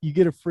 "Hey, you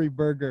get a free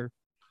burger,"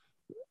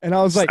 and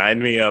I was like,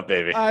 "Sign me up,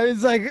 baby." I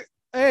was like,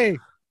 "Hey,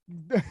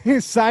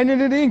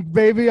 signing it ink,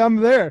 baby. I'm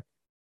there."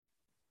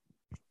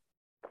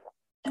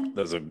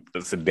 That's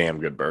a damn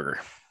good burger.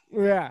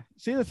 Yeah.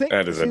 See the thing.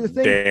 That is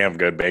damn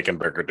good bacon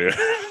burger, dude.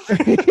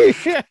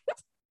 Yeah.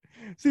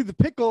 See, the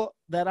pickle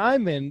that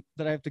I'm in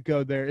that I have to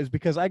go there is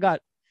because I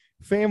got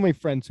family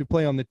friends who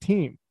play on the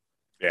team.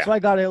 Yeah. So I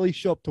got to at least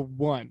show up to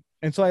one.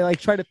 And so I like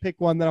try to pick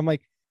one that I'm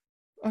like,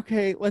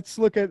 okay, let's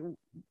look at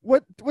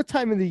what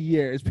time of the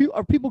year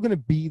are people going to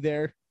be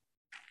there?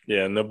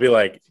 Yeah. And they'll be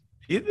like,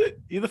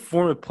 you're the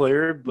former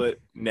player, but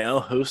now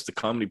host a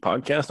comedy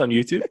podcast on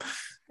YouTube.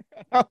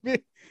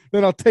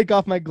 Then I'll take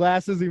off my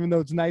glasses, even though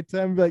it's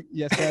nighttime. And be like,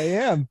 yes, I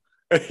am.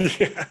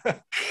 Yeah.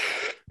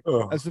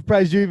 Oh. I'm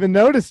surprised you even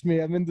noticed me.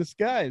 I'm in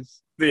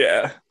disguise.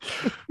 Yeah.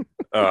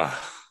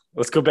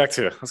 Let's go back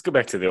to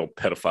the old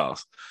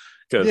pedophiles.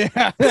 Because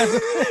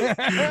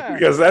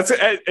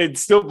it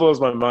still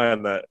blows my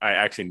mind that I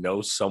actually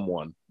know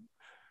someone.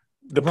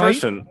 The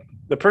person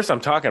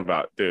I'm talking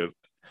about, dude,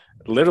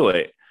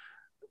 literally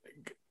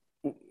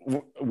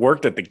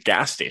worked at the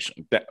gas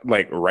station that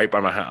like right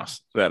by my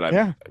house that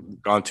I've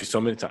gone to so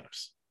many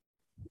times.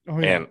 Oh,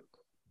 yeah. And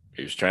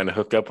he was trying to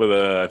hook up with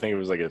I think it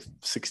was like a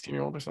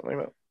 16-year-old or something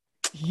like that.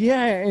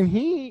 Yeah, and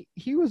he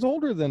was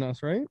older than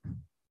us, right?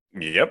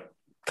 Yep,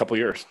 a couple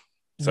years.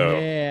 So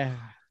yeah,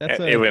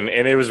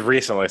 it was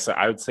recently. So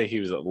I would say he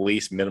was at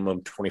least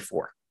minimum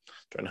 24,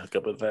 trying to hook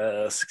up with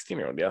a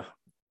 16-year-old. Yeah,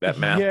 that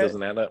math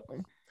doesn't add up.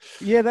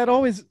 Yeah, that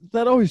always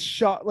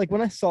shocked. Like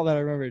when I saw that, I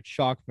remember it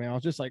shocked me. I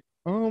was just like,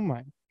 oh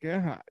my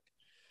god.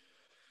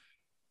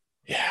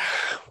 Yeah.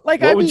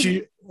 Like what would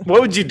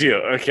you do?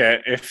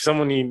 Okay, if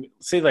someone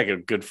say like a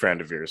good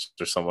friend of yours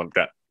or someone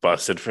got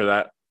busted for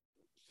that.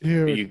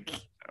 Dude.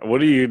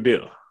 What do you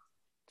do?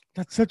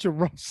 That's such a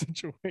rough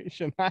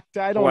situation. I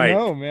don't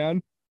know,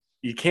 man.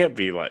 You can't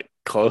be like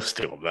close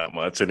to them that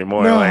much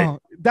anymore. No, like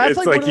that's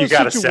it's like you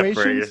got to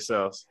separate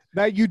yourselves.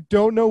 That you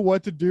don't know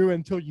what to do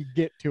until you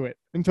get to it.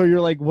 Until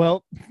you're like,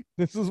 well,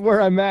 this is where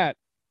I'm at.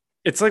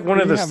 It's like one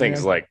of those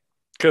things, man. Like,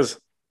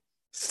 because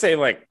say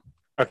like,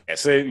 okay,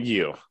 say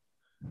you.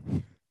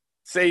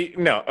 Say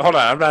no, hold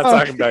on. I'm not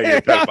talking about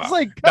you.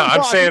 Like,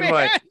 I'm saying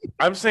man.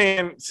 I'm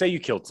saying, say you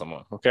killed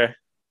someone. Okay.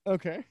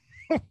 Okay.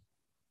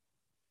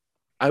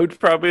 I would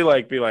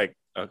probably be like,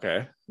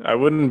 okay. I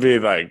wouldn't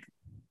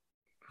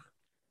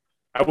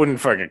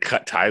fucking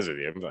cut ties with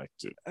you. I'm like,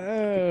 dude,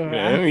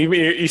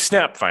 you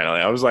snapped finally.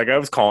 I was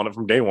calling it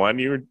from day one.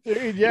 You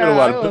had a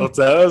lot of built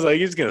up. I was like,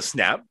 he's gonna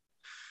snap.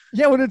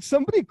 Yeah, when it's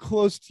somebody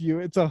close to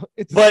you, it's a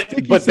but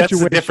that's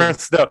the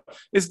difference though.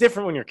 It's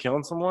different when you're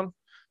killing someone.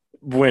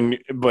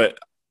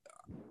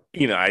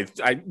 I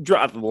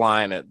dropped the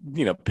line at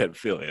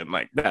pedophilia and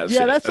like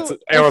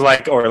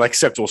or like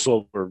sexual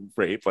assault or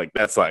rape. Like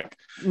that's like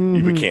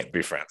we can't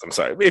be friends. I'm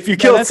sorry. If you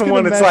killed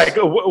someone, it's like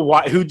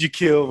why? Who'd you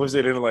kill? Was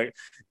it in like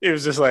it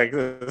was just like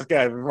this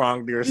guy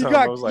wronged you or something?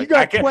 I was like, you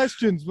got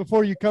questions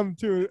before you come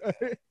to.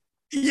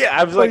 Yeah,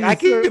 I was like, I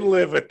can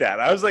live with that.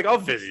 I was like, I'll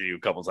visit you a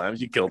couple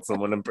times. You killed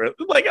someone in prison,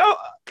 like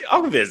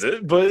I'll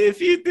visit. But if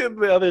you did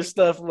the other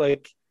stuff,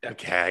 like.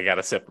 Okay, I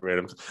gotta separate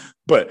them.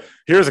 But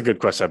here's a good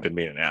question I've been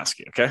meaning to ask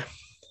you. Okay,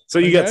 so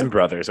you got some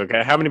brothers.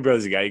 Okay, how many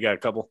brothers you got? You got a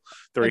couple?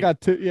 3? I got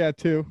 2. Yeah,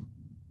 2.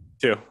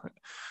 2.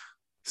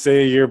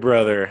 Say your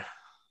brother.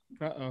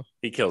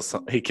 He kills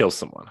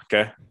someone.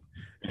 Okay,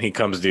 and he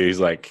comes to you. He's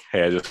like,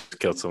 "Hey, I just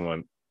killed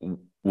someone.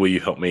 Will you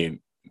help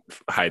me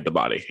hide the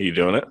body?" Are you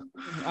doing it?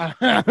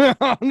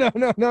 No.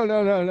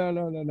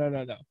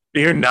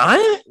 You're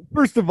not.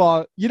 First of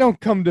all, you don't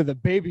come to the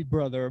baby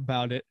brother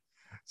about it.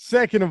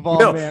 Second of all,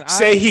 no, man,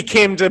 say he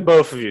came to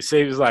both of you.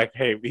 Say he was like,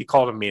 hey, he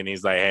called me and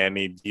he's like, hey, I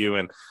need you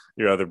and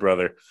your other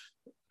brother.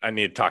 I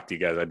need to talk to you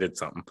guys. I did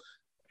something.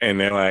 And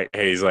they're like,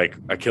 hey, he's like,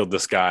 I killed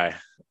this guy.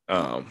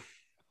 It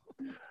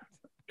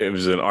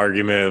was an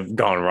argument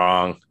gone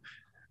wrong.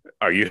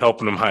 Are you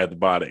helping him hide the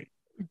body?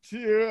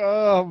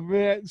 Oh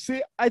man.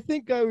 See, I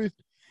think I'd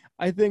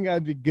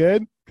be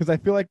good because I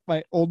feel like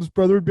my oldest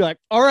brother would be like,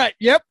 all right,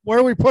 yep, where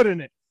are we putting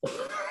it?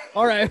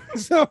 All right.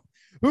 So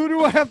who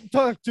do I have to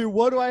talk to?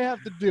 What do I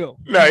have to do?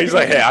 No, he's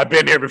like, hey, I've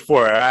been here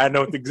before. I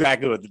know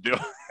exactly what to do.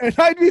 And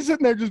I'd be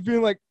sitting there just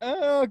being like,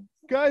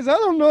 guys, I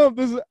don't know if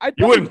this is.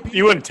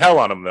 You wouldn't tell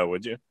on him though,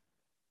 would you?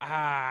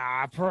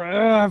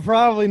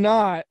 Probably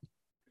not.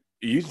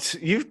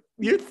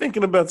 You're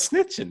thinking about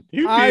snitching.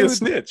 You'd be a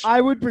snitch.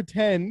 I would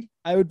pretend.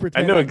 I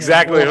know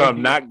exactly who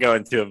I'm not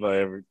going to if I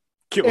ever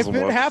kill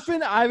someone. If it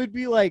happened, I would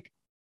be like,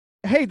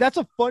 hey, that's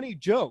a funny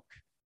joke.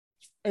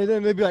 And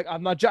then they'd be like,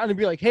 I'm not John. And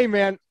be like, hey,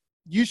 man,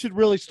 you should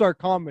really start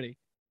comedy.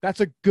 That's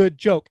a good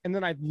joke. And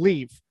then I'd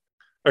leave.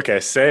 Okay,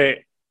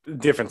 say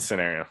different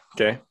scenario.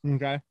 Okay.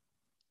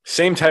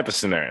 Same type of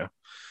scenario,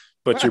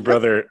 but your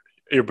brother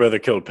killed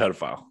a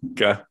pedophile.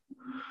 Okay.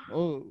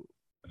 Oh.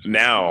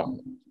 Now,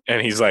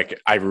 and he's like,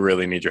 I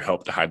really need your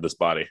help to hide this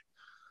body.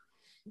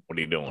 What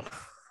are you doing,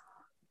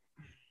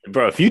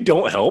 bro? If you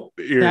don't help,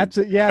 you're kind of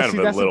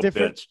a little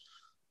bitch.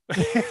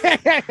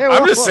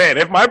 I'm just saying,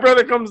 if my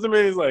brother comes to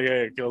me, he's like,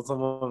 hey, kill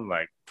someone. I'm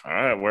like, all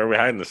right, where are we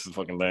hiding this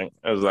fucking thing?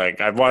 I was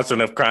like, I've watched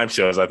enough crime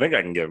shows. I think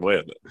I can get away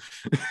with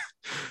it.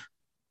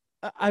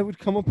 I would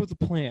come up with a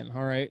plan.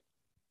 All right.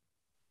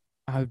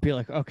 I would be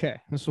like, okay,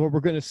 this is what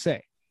we're going to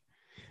say.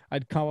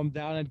 I'd calm him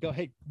down. I'd go,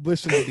 hey,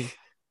 listen to me.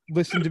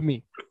 Listen to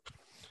me.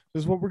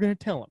 This is what we're going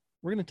to tell him.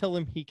 We're going to tell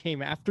him he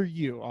came after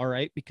you, all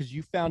right, because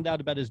you found out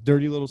about his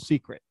dirty little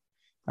secret,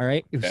 all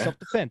right? It was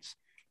self-defense.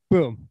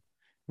 Boom.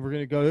 We're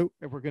going to go,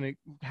 and we're going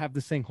to have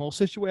this whole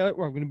situation where I'm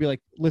going to be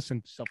like,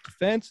 listen,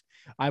 self-defense.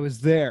 I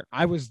was there,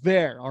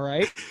 all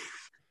right?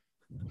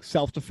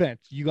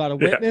 Self-defense. You got a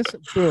witness?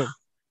 Boom.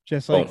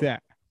 Just like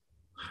that.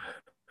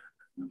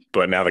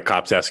 But now the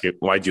cops ask you,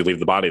 why'd you leave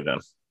the body then?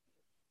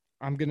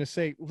 I'm going to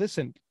say,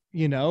 listen,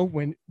 you know,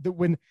 when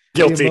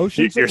guilty. The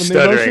emotions, You're when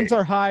stuttering. The emotions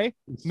are high.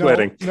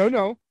 Sweating.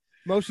 No.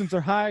 Emotions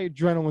are high.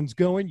 Adrenaline's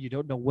going. You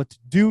don't know what to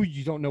do.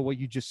 You don't know what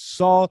you just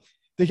saw.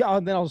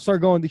 Then I'll start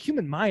going, the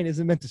human mind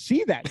isn't meant to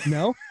see that, you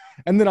know?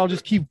 And then I'll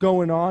just keep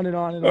going on and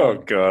on and on. Oh,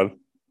 God.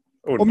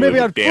 Or maybe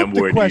I'd flip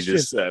the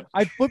question.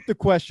 I'd flip the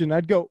question.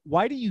 I'd go,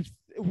 why do you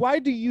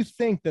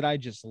think that I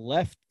just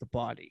left the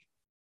body?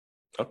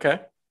 Okay.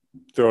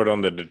 Throw it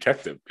on the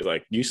detective. Be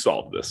like, you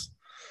solved this.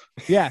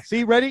 Yeah.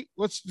 See, ready?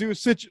 Let's do a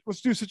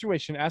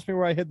situation. Ask me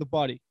where I hid the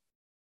body.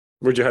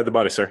 Where'd you hide the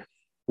body, sir?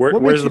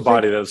 Where's the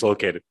body that was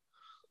located?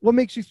 What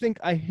makes you think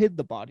I hid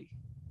the body?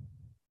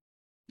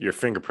 Your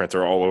fingerprints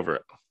are all over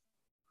it.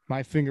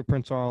 My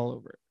fingerprints are all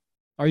over it.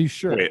 Are you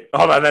sure? Wait,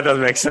 hold on. That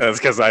doesn't make sense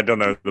because I don't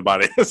know the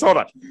body is. Hold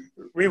on.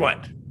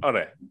 Rewind. Hold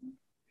on.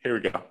 Here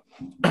we go.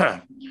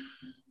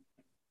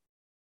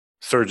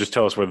 Sir, just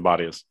tell us where the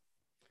body is.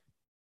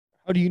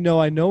 How do you know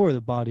I know where the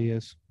body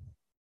is?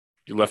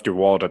 You left your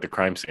wallet at the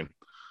crime scene.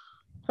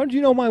 How did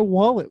you know my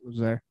wallet was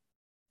there?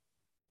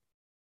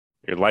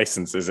 Your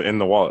license is in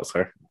the wallet,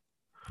 sir.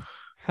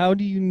 How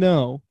do you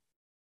know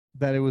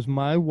that it was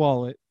my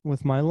wallet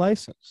with my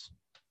license?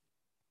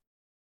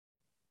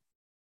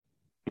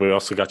 We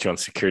also got you on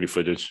security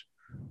footage,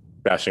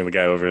 bashing the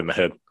guy over in the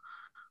head.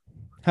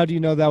 How do you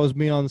know that was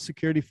me on the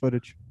security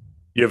footage?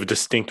 You have a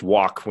distinct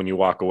walk when you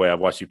walk away. I've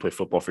watched you play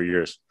football for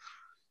years.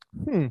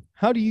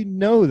 How do you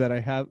know that I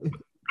have?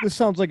 This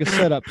sounds like a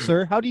setup,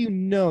 sir. How do you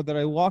know that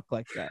I walk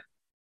like that?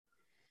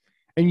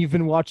 And you've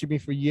been watching me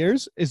for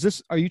years?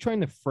 Are you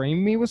trying to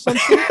frame me with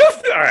something?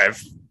 All right,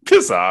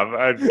 piss off.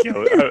 I'd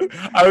kill it.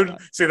 I would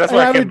see. That's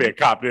why I can't be a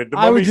cop, dude.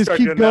 I would just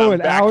keep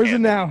going hours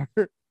and hours.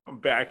 I'm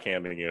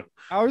backhanding you.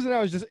 Hours and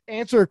hours. Just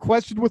answer a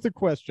question with a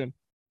question.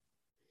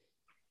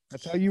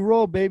 That's how you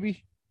roll,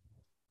 baby.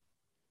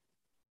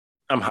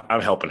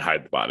 I'm helping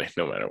hide the body,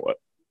 no matter what.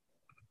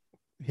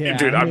 Yeah,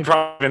 dude. I'm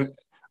probably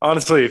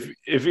honestly,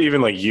 if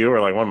even like you or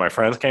like one of my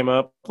friends came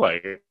up,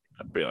 like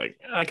I'd be like,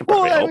 I can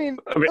probably help. I mean,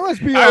 let's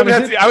be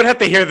honest. I would have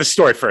to hear the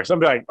story first. I'd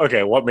be like,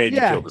 okay, what made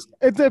you kill this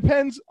guy? It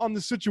depends on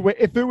the situation.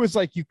 If it was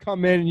like you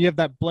come in and you have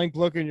that blank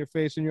look in your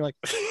face and you're like,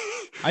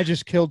 I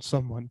just killed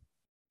someone.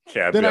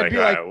 Yeah, then I'd be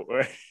like,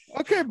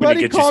 okay,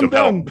 buddy, calm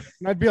down.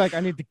 And I'd be like, I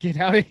need to get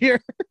out of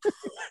here.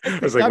 I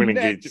was like, we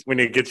need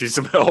to get you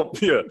some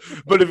help. Yeah.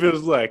 But if it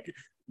was like,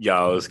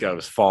 yo, this guy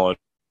was following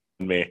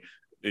me.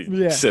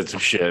 He said some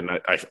shit, and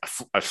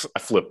I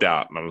flipped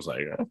out, and I was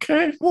like,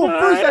 okay. Well,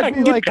 first I'd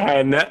be like,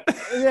 behind that.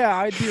 Yeah,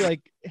 I'd be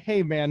like,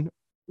 hey, man,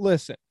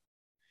 listen,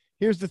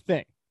 here's the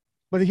thing.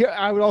 But here,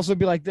 I would also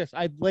be like this.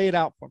 I'd lay it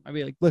out for him. I'd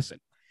be like, listen,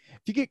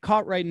 if you get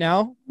caught right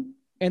now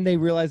and they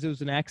realize it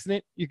was an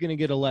accident, you're going to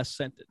get a less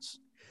sentence.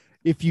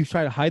 If you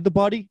try to hide the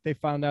body, they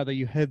found out that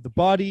you hid the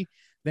body,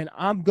 then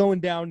I'm going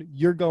down,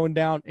 you're going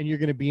down, and you're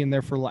going to be in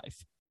there for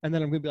life. And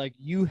then I'm going to be like,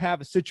 you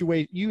have a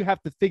situation. You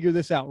have to figure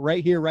this out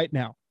right here, right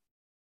now.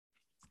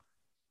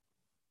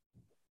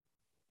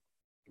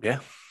 Yeah.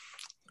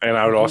 And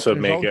I would also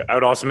make it. I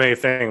would also make a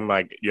thing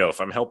like, yo,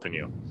 if I'm helping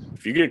you,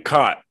 if you get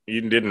caught,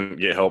 you didn't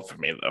get help from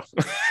me though.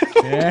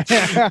 Yeah.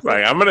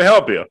 Like I'm gonna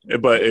help you,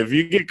 but if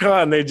you get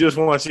caught and they just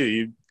want you,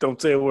 you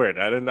don't say a word.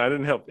 I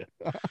didn't help you.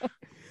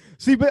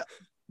 See, but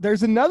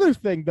there's another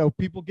thing though.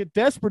 People get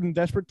desperate in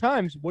desperate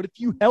times. What if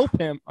you help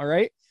him? All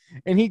right,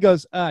 and he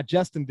goes,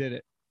 Justin did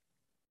it.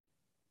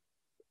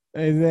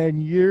 And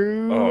then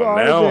you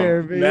are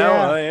there.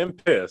 Now I am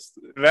pissed.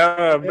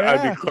 Now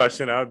I'd be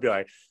questioning. I would be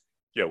like,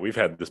 "Yo, we've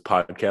had this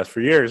podcast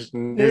for years,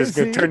 and you're just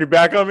gonna turn your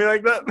back on me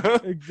like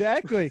that?"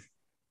 Exactly.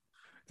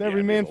 It's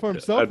every man for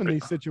himself in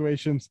these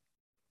situations.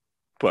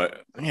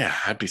 But yeah,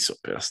 I'd be so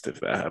pissed if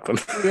that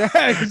happened.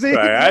 Yeah,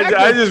 exactly.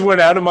 I just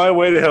went out of my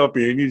way to help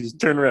you, and you just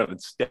turn around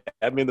and stab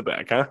me in the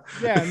back, huh?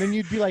 Yeah, and then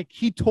you'd be like,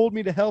 "He told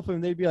me to help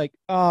him." They'd be like,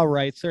 "All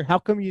right, sir. How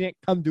come you didn't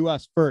come to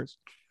us first?"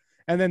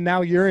 And then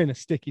now you're in a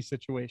sticky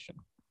situation.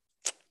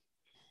 I'm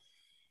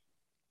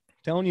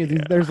telling you,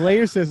 there's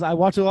layers to this. I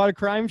watch a lot of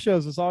crime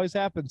shows. This always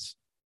happens.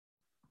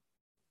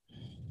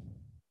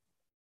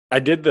 I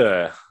did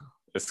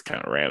it's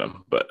kind of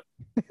random, but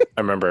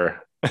I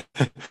remember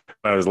when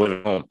I was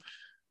living home,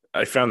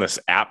 I found this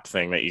app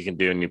thing that you can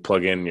do, and you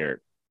plug in your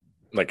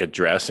like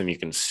address, and you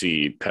can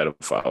see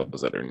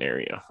pedophiles that are near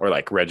you, or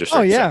like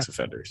registered sex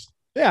offenders.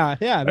 Yeah.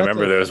 I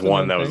remember there was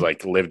one that was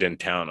like lived in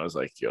town. I was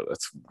like, yo,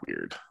 that's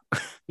weird.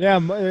 Yeah,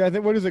 I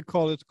think, what is it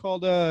called? It's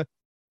called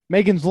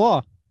Megan's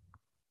Law.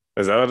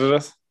 Is that what it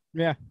is?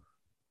 Yeah.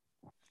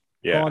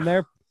 Yeah. On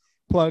there,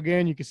 plug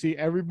in, you can see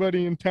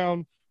everybody in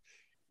town,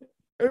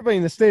 everybody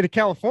in the state of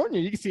California.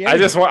 You can see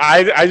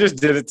everybody. I just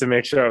did it to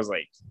make sure. I was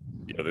like,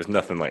 there's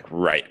nothing like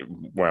right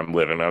where I'm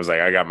living. I was like,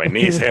 I got my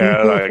niece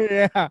here. Like,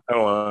 yeah. I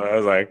don't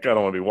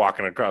want to be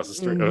walking across the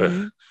street.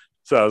 Mm-hmm.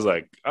 So I was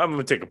like, I'm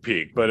gonna take a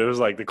peek. But it was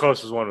like the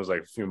closest one was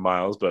like a few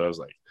miles, but I was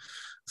like,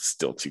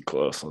 still too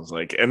close. I was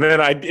like, and then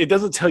it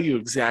doesn't tell you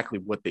exactly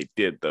what they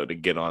did though to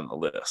get on the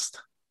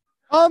list.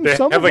 They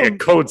have like a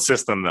code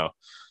system though.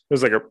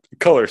 There's like a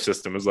color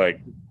system. It's like,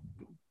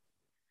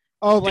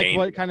 like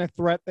what kind of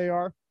threat they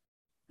are.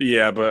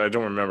 Yeah, but I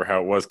don't remember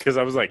how it was, because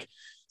I was like,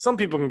 some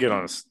people can get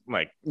on,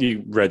 like,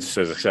 you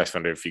register as a sex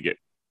offender if you get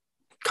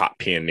caught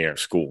peeing near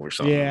school or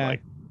something. Yeah.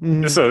 Like,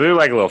 so they're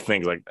like little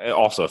things. Like,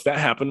 also, if that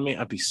happened to me,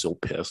 I'd be so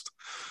pissed.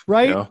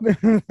 Right? You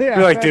know? Yeah,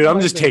 you're like, dude, I'm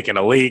just taking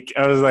a leak.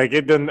 I was like, I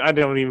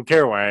don't even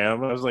care where I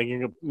am. I was like, you're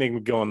gonna make me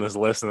go on this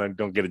list and I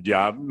don't get a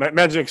job.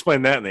 Imagine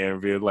explaining that in the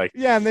interview. Like,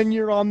 yeah, and then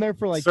you're on there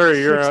for like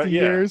 60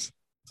 years.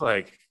 It's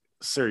like,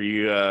 sir,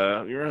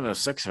 you're on a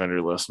sex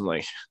offender list. I'm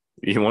like,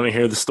 you want to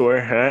hear the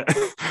story? Huh?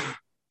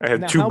 I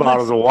had 2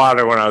 bottles of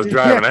water when I was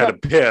driving. I had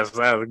to piss.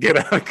 I had to get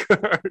out of the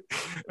car.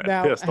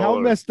 Now, how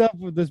messed up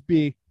would this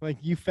be? Like,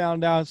 you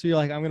found out, so you're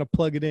like, I'm going to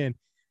plug it in.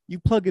 You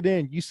plug it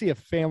in. You see a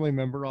family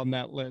member on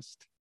that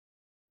list.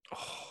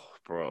 Oh,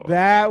 bro.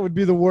 That would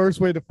be the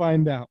worst way to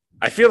find out.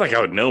 I feel like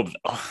I would know, though.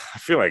 I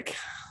feel like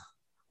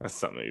that's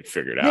something you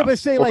figured out. Yeah, but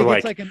say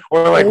it's like an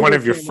or like one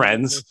of your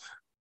friends.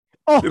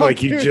 Oh,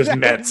 like you just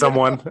met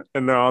someone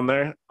and they're on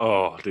there.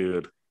 Oh,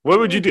 dude. What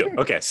would you do?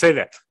 Okay, say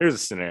that. Here's a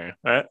scenario,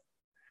 all right?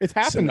 It's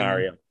happening.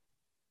 Scenario.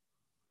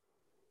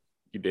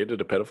 You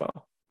dated a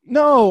pedophile?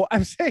 No,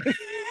 I'm saying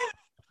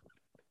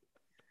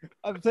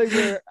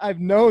where I've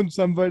known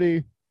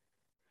somebody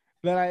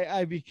that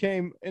I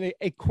became an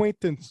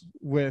acquaintance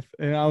with,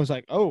 and I was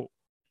like, oh.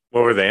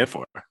 What were they in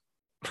for?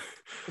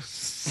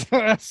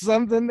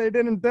 Something they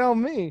didn't tell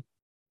me.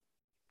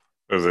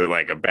 Was it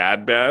like a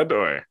bad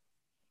or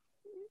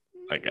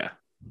like a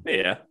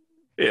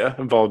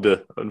involved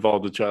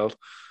a child?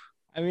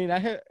 I mean,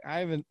 I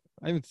haven't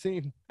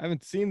seen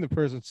the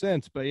person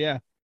since, but yeah.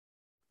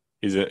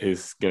 He's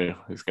gonna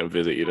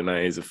visit you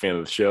tonight. He's a fan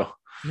of the show.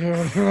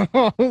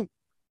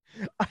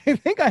 I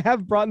think I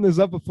have brought this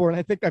up before, and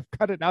I think I've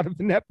cut it out of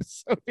an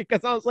episode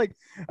because I was like,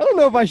 I don't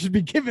know if I should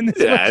be giving this.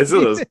 Yeah, it's a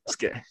little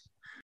scary.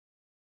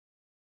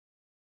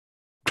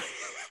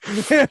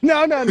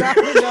 No. I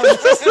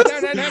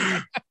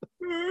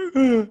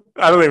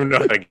don't even know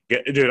how to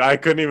dude. I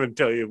couldn't even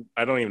tell you.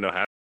 I don't even know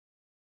how.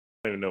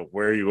 I don't even know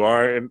where you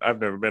are, and I've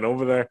never been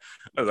over there.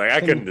 I was like,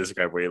 I couldn't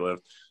describe where you live.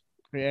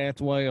 Yeah,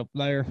 it's way up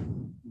there.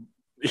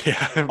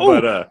 Yeah,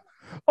 but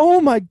oh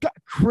my God,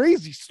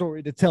 crazy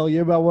story to tell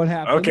you about what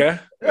happened. Okay,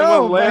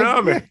 lay it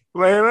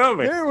on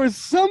me. There was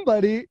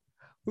somebody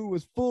who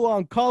was full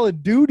on Call of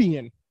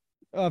Dutying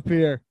up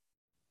here,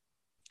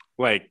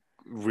 like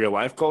real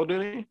life Call of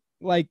Duty,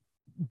 like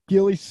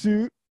ghillie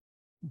suit,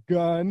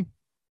 gun,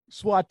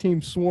 SWAT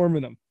team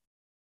swarming them.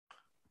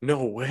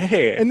 No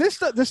way. And this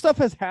stuff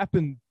has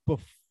happened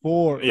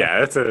before.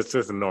 Yeah, it's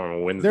just a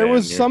normal Wednesday. There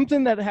was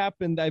something that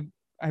happened.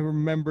 I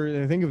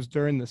remember. I think it was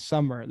during the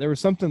summer. There was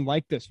something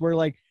like this where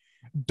like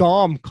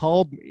Dom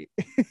called me,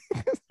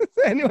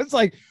 and it was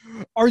like,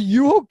 "Are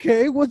you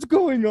okay? What's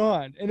going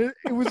on?" And it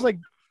was like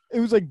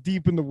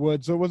deep in the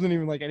woods, so it wasn't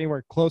even like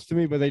anywhere close to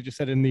me. But they just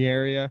said in the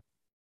area,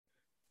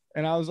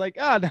 and I was like,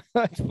 "Ah, no,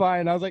 that's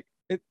fine." I was like,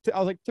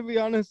 to be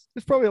honest,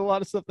 there's probably a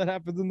lot of stuff that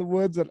happens in the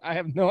woods that I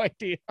have no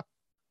idea.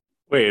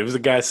 Wait, it was a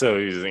guy. So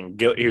he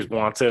was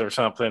wanted or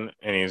something,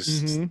 and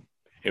he's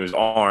He was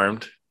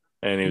armed,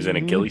 and he was in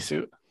a ghillie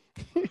suit.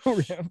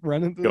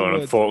 Running through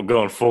the woods.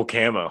 Going full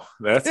camo.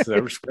 I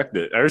respect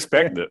it. I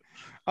respect it.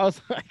 I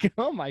was like,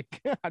 oh my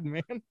God,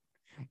 man.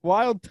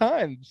 Wild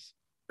times.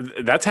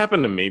 That's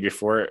happened to me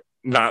before.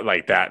 Not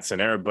like that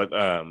scenario, but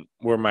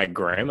where my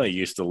grandma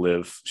used to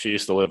live. She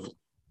used to live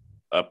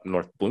up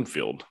North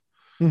Bloomfield.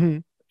 Mm-hmm.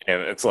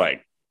 And it's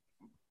like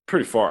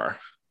pretty far.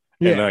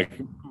 Yeah. And like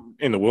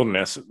in the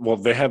wilderness. Well,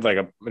 they had like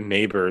a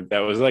neighbor that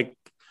was like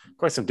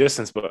quite some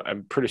distance, but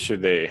I'm pretty sure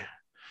they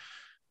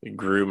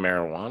grew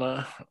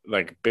marijuana,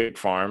 like big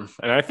farm.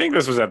 And I think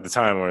this was at the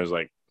time where it was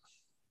like,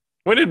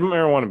 when did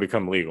marijuana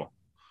become legal?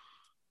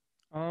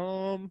 It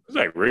was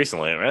like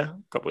recently, right? A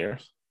couple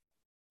years.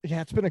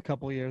 Yeah, it's been a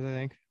couple years, I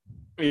think.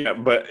 Yeah,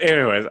 but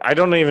anyways, I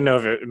don't even know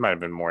if it might have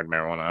been more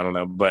marijuana. I don't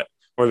know, but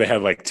or they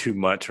had like too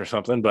much or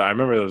something. But I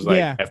remember it was like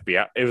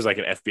FBI. It was like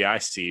an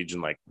FBI siege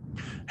and like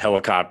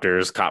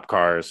helicopters, cop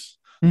cars.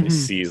 They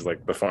seized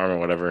like the farm or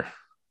whatever.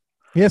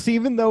 Yes,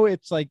 even though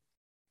it's like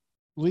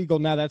legal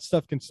now, that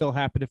stuff can still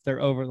happen if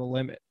they're over the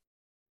limit,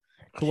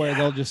 to where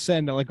they'll just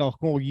send like a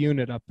whole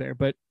unit up there.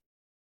 But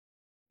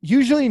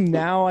usually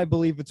now, I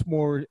believe it's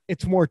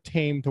more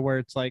tame to where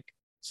it's like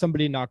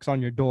somebody knocks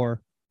on your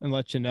door and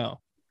lets you know.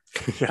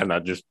 Yeah,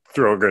 not just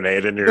throw a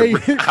grenade in your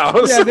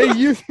house. Yeah,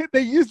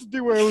 they used to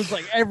do where it was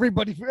like every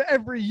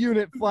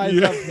unit flies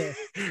up there.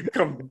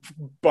 Come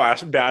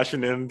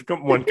bashing in,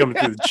 one coming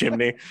through the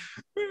chimney.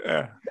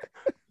 Yeah.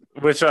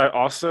 Which I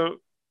also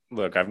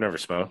look, I've never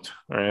smoked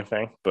or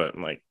anything, but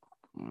like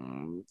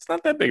it's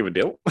not that big of a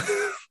deal.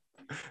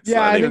 It's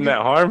not even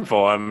that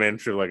harmful. I mean,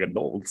 for like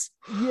adults.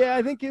 Yeah,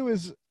 I think it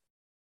was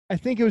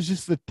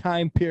just the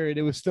time period.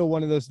 It was still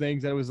one of those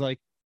things that was like,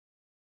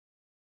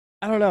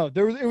 I don't know.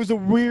 It was a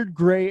weird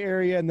gray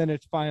area, and then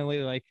it's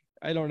finally like,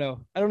 I don't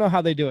know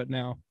how they do it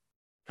now.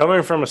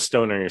 Coming from a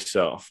stoner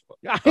yourself,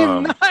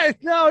 I'm not.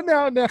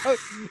 No.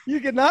 You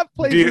cannot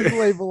place this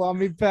label on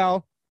me,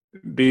 pal.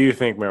 Do you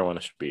think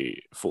marijuana should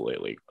be fully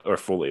illegal or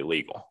fully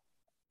legal?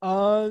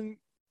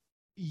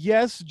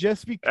 Yes,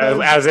 just because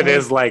as it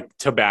is like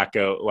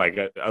tobacco, like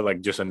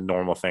like just a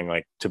normal thing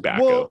like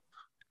tobacco. Well,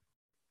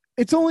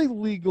 it's only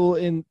legal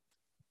in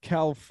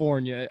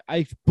California.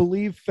 I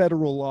believe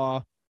federal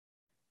law,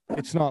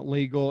 it's not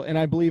legal. And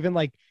I believe in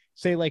like,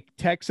 say like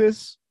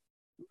Texas,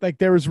 like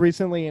there was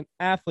recently an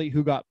athlete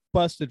who got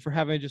busted for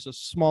having just a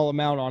small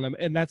amount on him.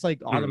 And that's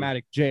like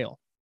automatic jail.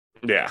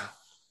 Yeah.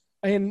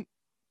 And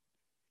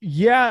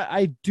yeah,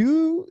 I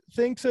do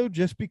think so,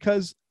 just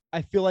because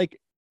I feel like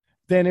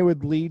then it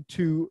would lead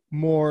to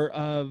more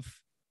of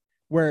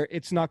where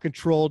it's not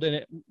controlled, and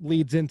it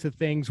leads into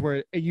things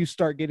where you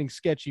start getting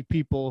sketchy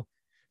people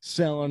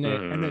selling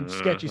it, and then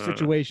sketchy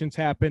situations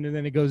happen, and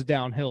then it goes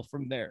downhill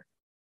from there.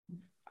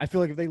 I feel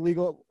like if they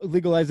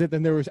legalize it,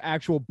 then there was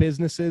actual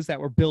businesses that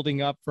were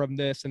building up from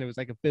this, and it was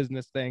like a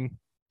business thing,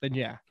 then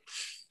yeah.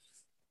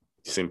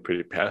 You seem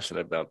pretty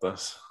passionate about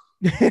this.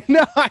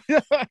 No, I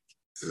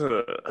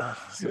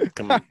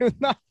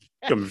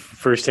Come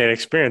first-hand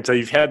experience. So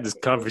you've had this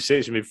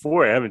conversation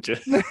before, haven't you?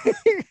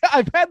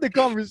 I've had the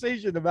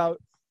conversation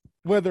about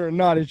whether or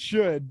not it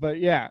should, but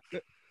yeah.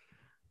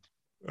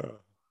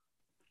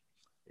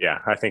 Yeah,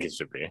 I think it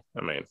should be.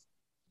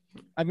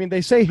 I mean,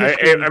 they say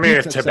I mean,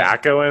 if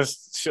tobacco and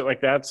shit like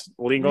that's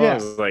legal,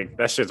 it's like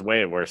that shit's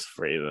way worse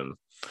for you than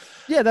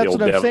that's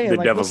what I'm saying. The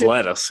like, devil's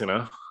lettuce, you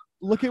know.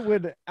 Look at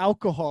when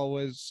alcohol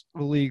was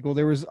illegal.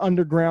 There was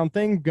underground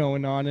thing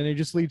going on, and it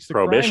just leads to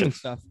prohibition crime and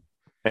stuff.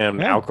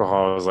 And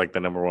alcohol is like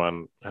the number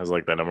one. I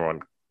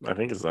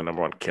think it's the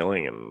number one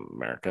killing in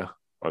America,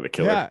 or the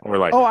killer, or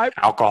like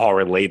alcohol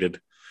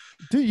related.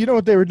 Dude, you know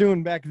what they were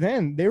doing back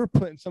then? They were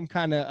putting some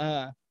kind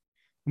of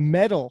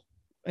metal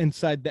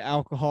inside the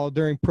alcohol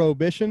during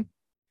Prohibition. Is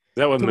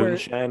that what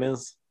moonshine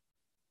is?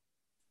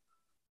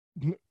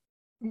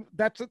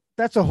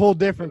 That's a whole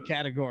different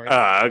category.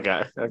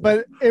 Okay.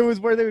 But it was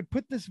where they would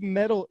put this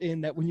metal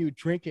in that when you would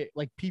drink it,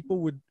 like people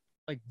would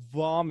like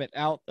vomit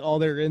out all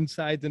their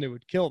insides, and it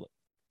would kill them.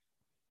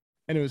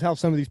 And it was how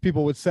some of these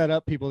people would set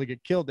up people to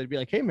get killed. They'd be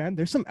like, "Hey, man,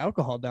 there's some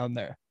alcohol down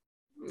there."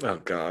 Oh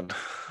God.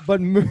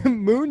 But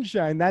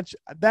moonshine,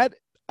 that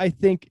I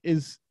think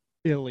is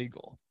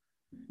illegal.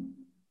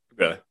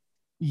 Really?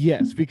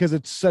 Yes, because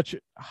it's such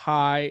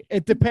high.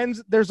 It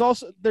depends. There's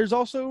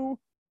also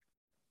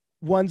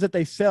ones that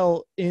they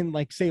sell in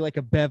like, say, like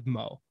a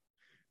Bevmo,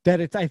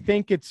 that I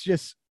think it's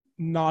just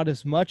not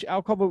as much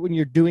alcohol, but when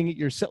you're doing it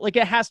yourself, like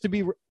it has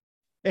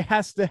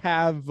to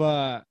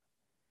have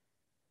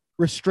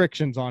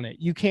restrictions on it.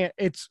 You can't,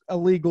 it's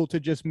illegal to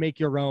just make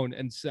your own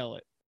and sell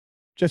it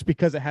just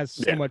because it has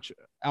so much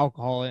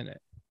alcohol in it.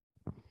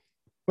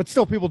 But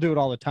still, people do it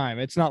all the time.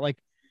 It's not like,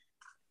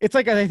 it's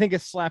like, I think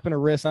it's slapping a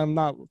wrist. I'm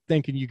not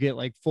thinking you get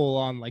like full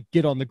on, like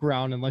get on the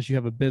ground unless you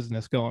have a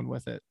business going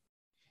with it.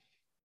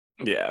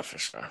 Yeah, for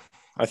sure.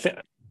 I think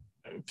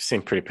you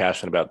seem pretty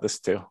passionate about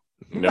this too.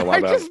 You know a lot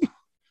about.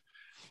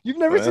 You've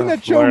never seen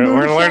that show.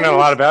 We're learning a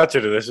lot about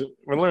you to this.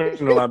 We're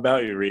learning a lot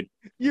about you, Reid.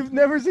 You've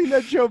never seen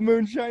that show,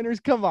 Moonshiners?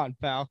 Come on,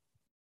 pal.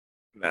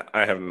 No,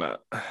 I have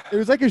not. It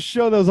was like a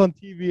show that was on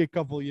TV a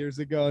couple years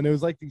ago, and it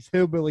was like these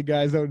hillbilly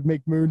guys that would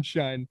make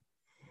moonshine,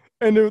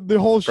 and the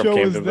whole From show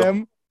was Camdenville?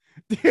 them.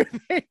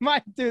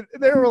 Dude,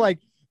 they were like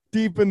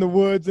deep in the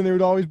woods, and it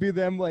would always be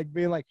them like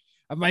being like,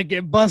 "I might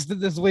get busted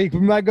this week. We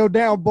might go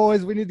down,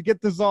 boys. We need to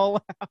get this all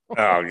out."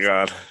 Oh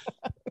God.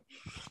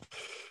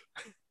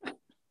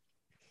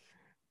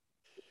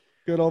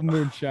 Good old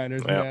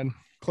moonshiners, man.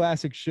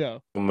 Classic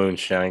show.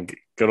 Moonshine.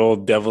 Good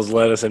old devil's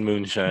lettuce and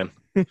moonshine.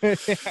 But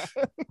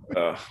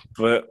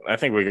I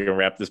think we can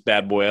wrap this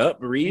bad boy up.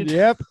 Reid.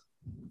 Yep.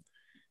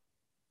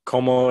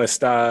 Como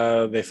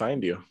está they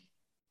find you?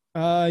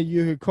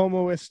 You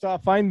como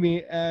está. Find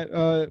me at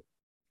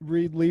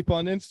Reid Leap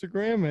on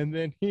Instagram, and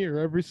then here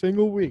every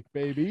single week,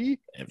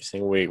 baby. Every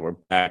single week, we're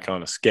back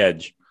on a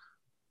schedule.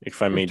 You can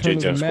find me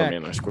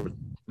JJ_man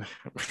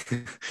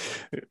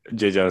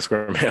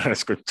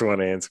JJ_man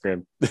 20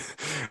 Instagram.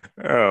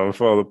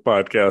 Follow the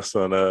podcast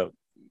on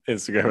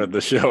Instagram at the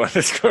show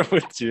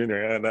 _with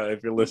Junior. And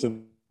if you're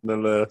listening,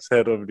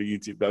 head over to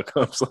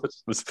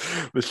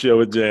youtube.com/the show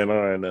with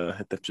J&R and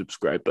hit that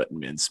subscribe button,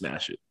 man.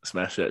 Smash it.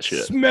 Smash that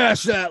shit.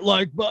 Smash that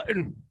like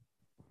button.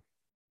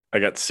 I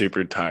got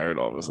super tired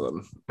all of a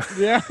sudden.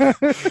 Yeah.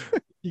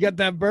 You got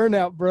that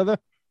burnout, brother.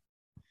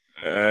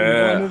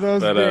 One of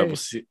those days. We'll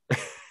see.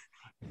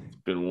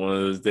 It's been one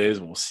of those days.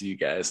 We'll see you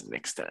guys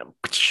next time.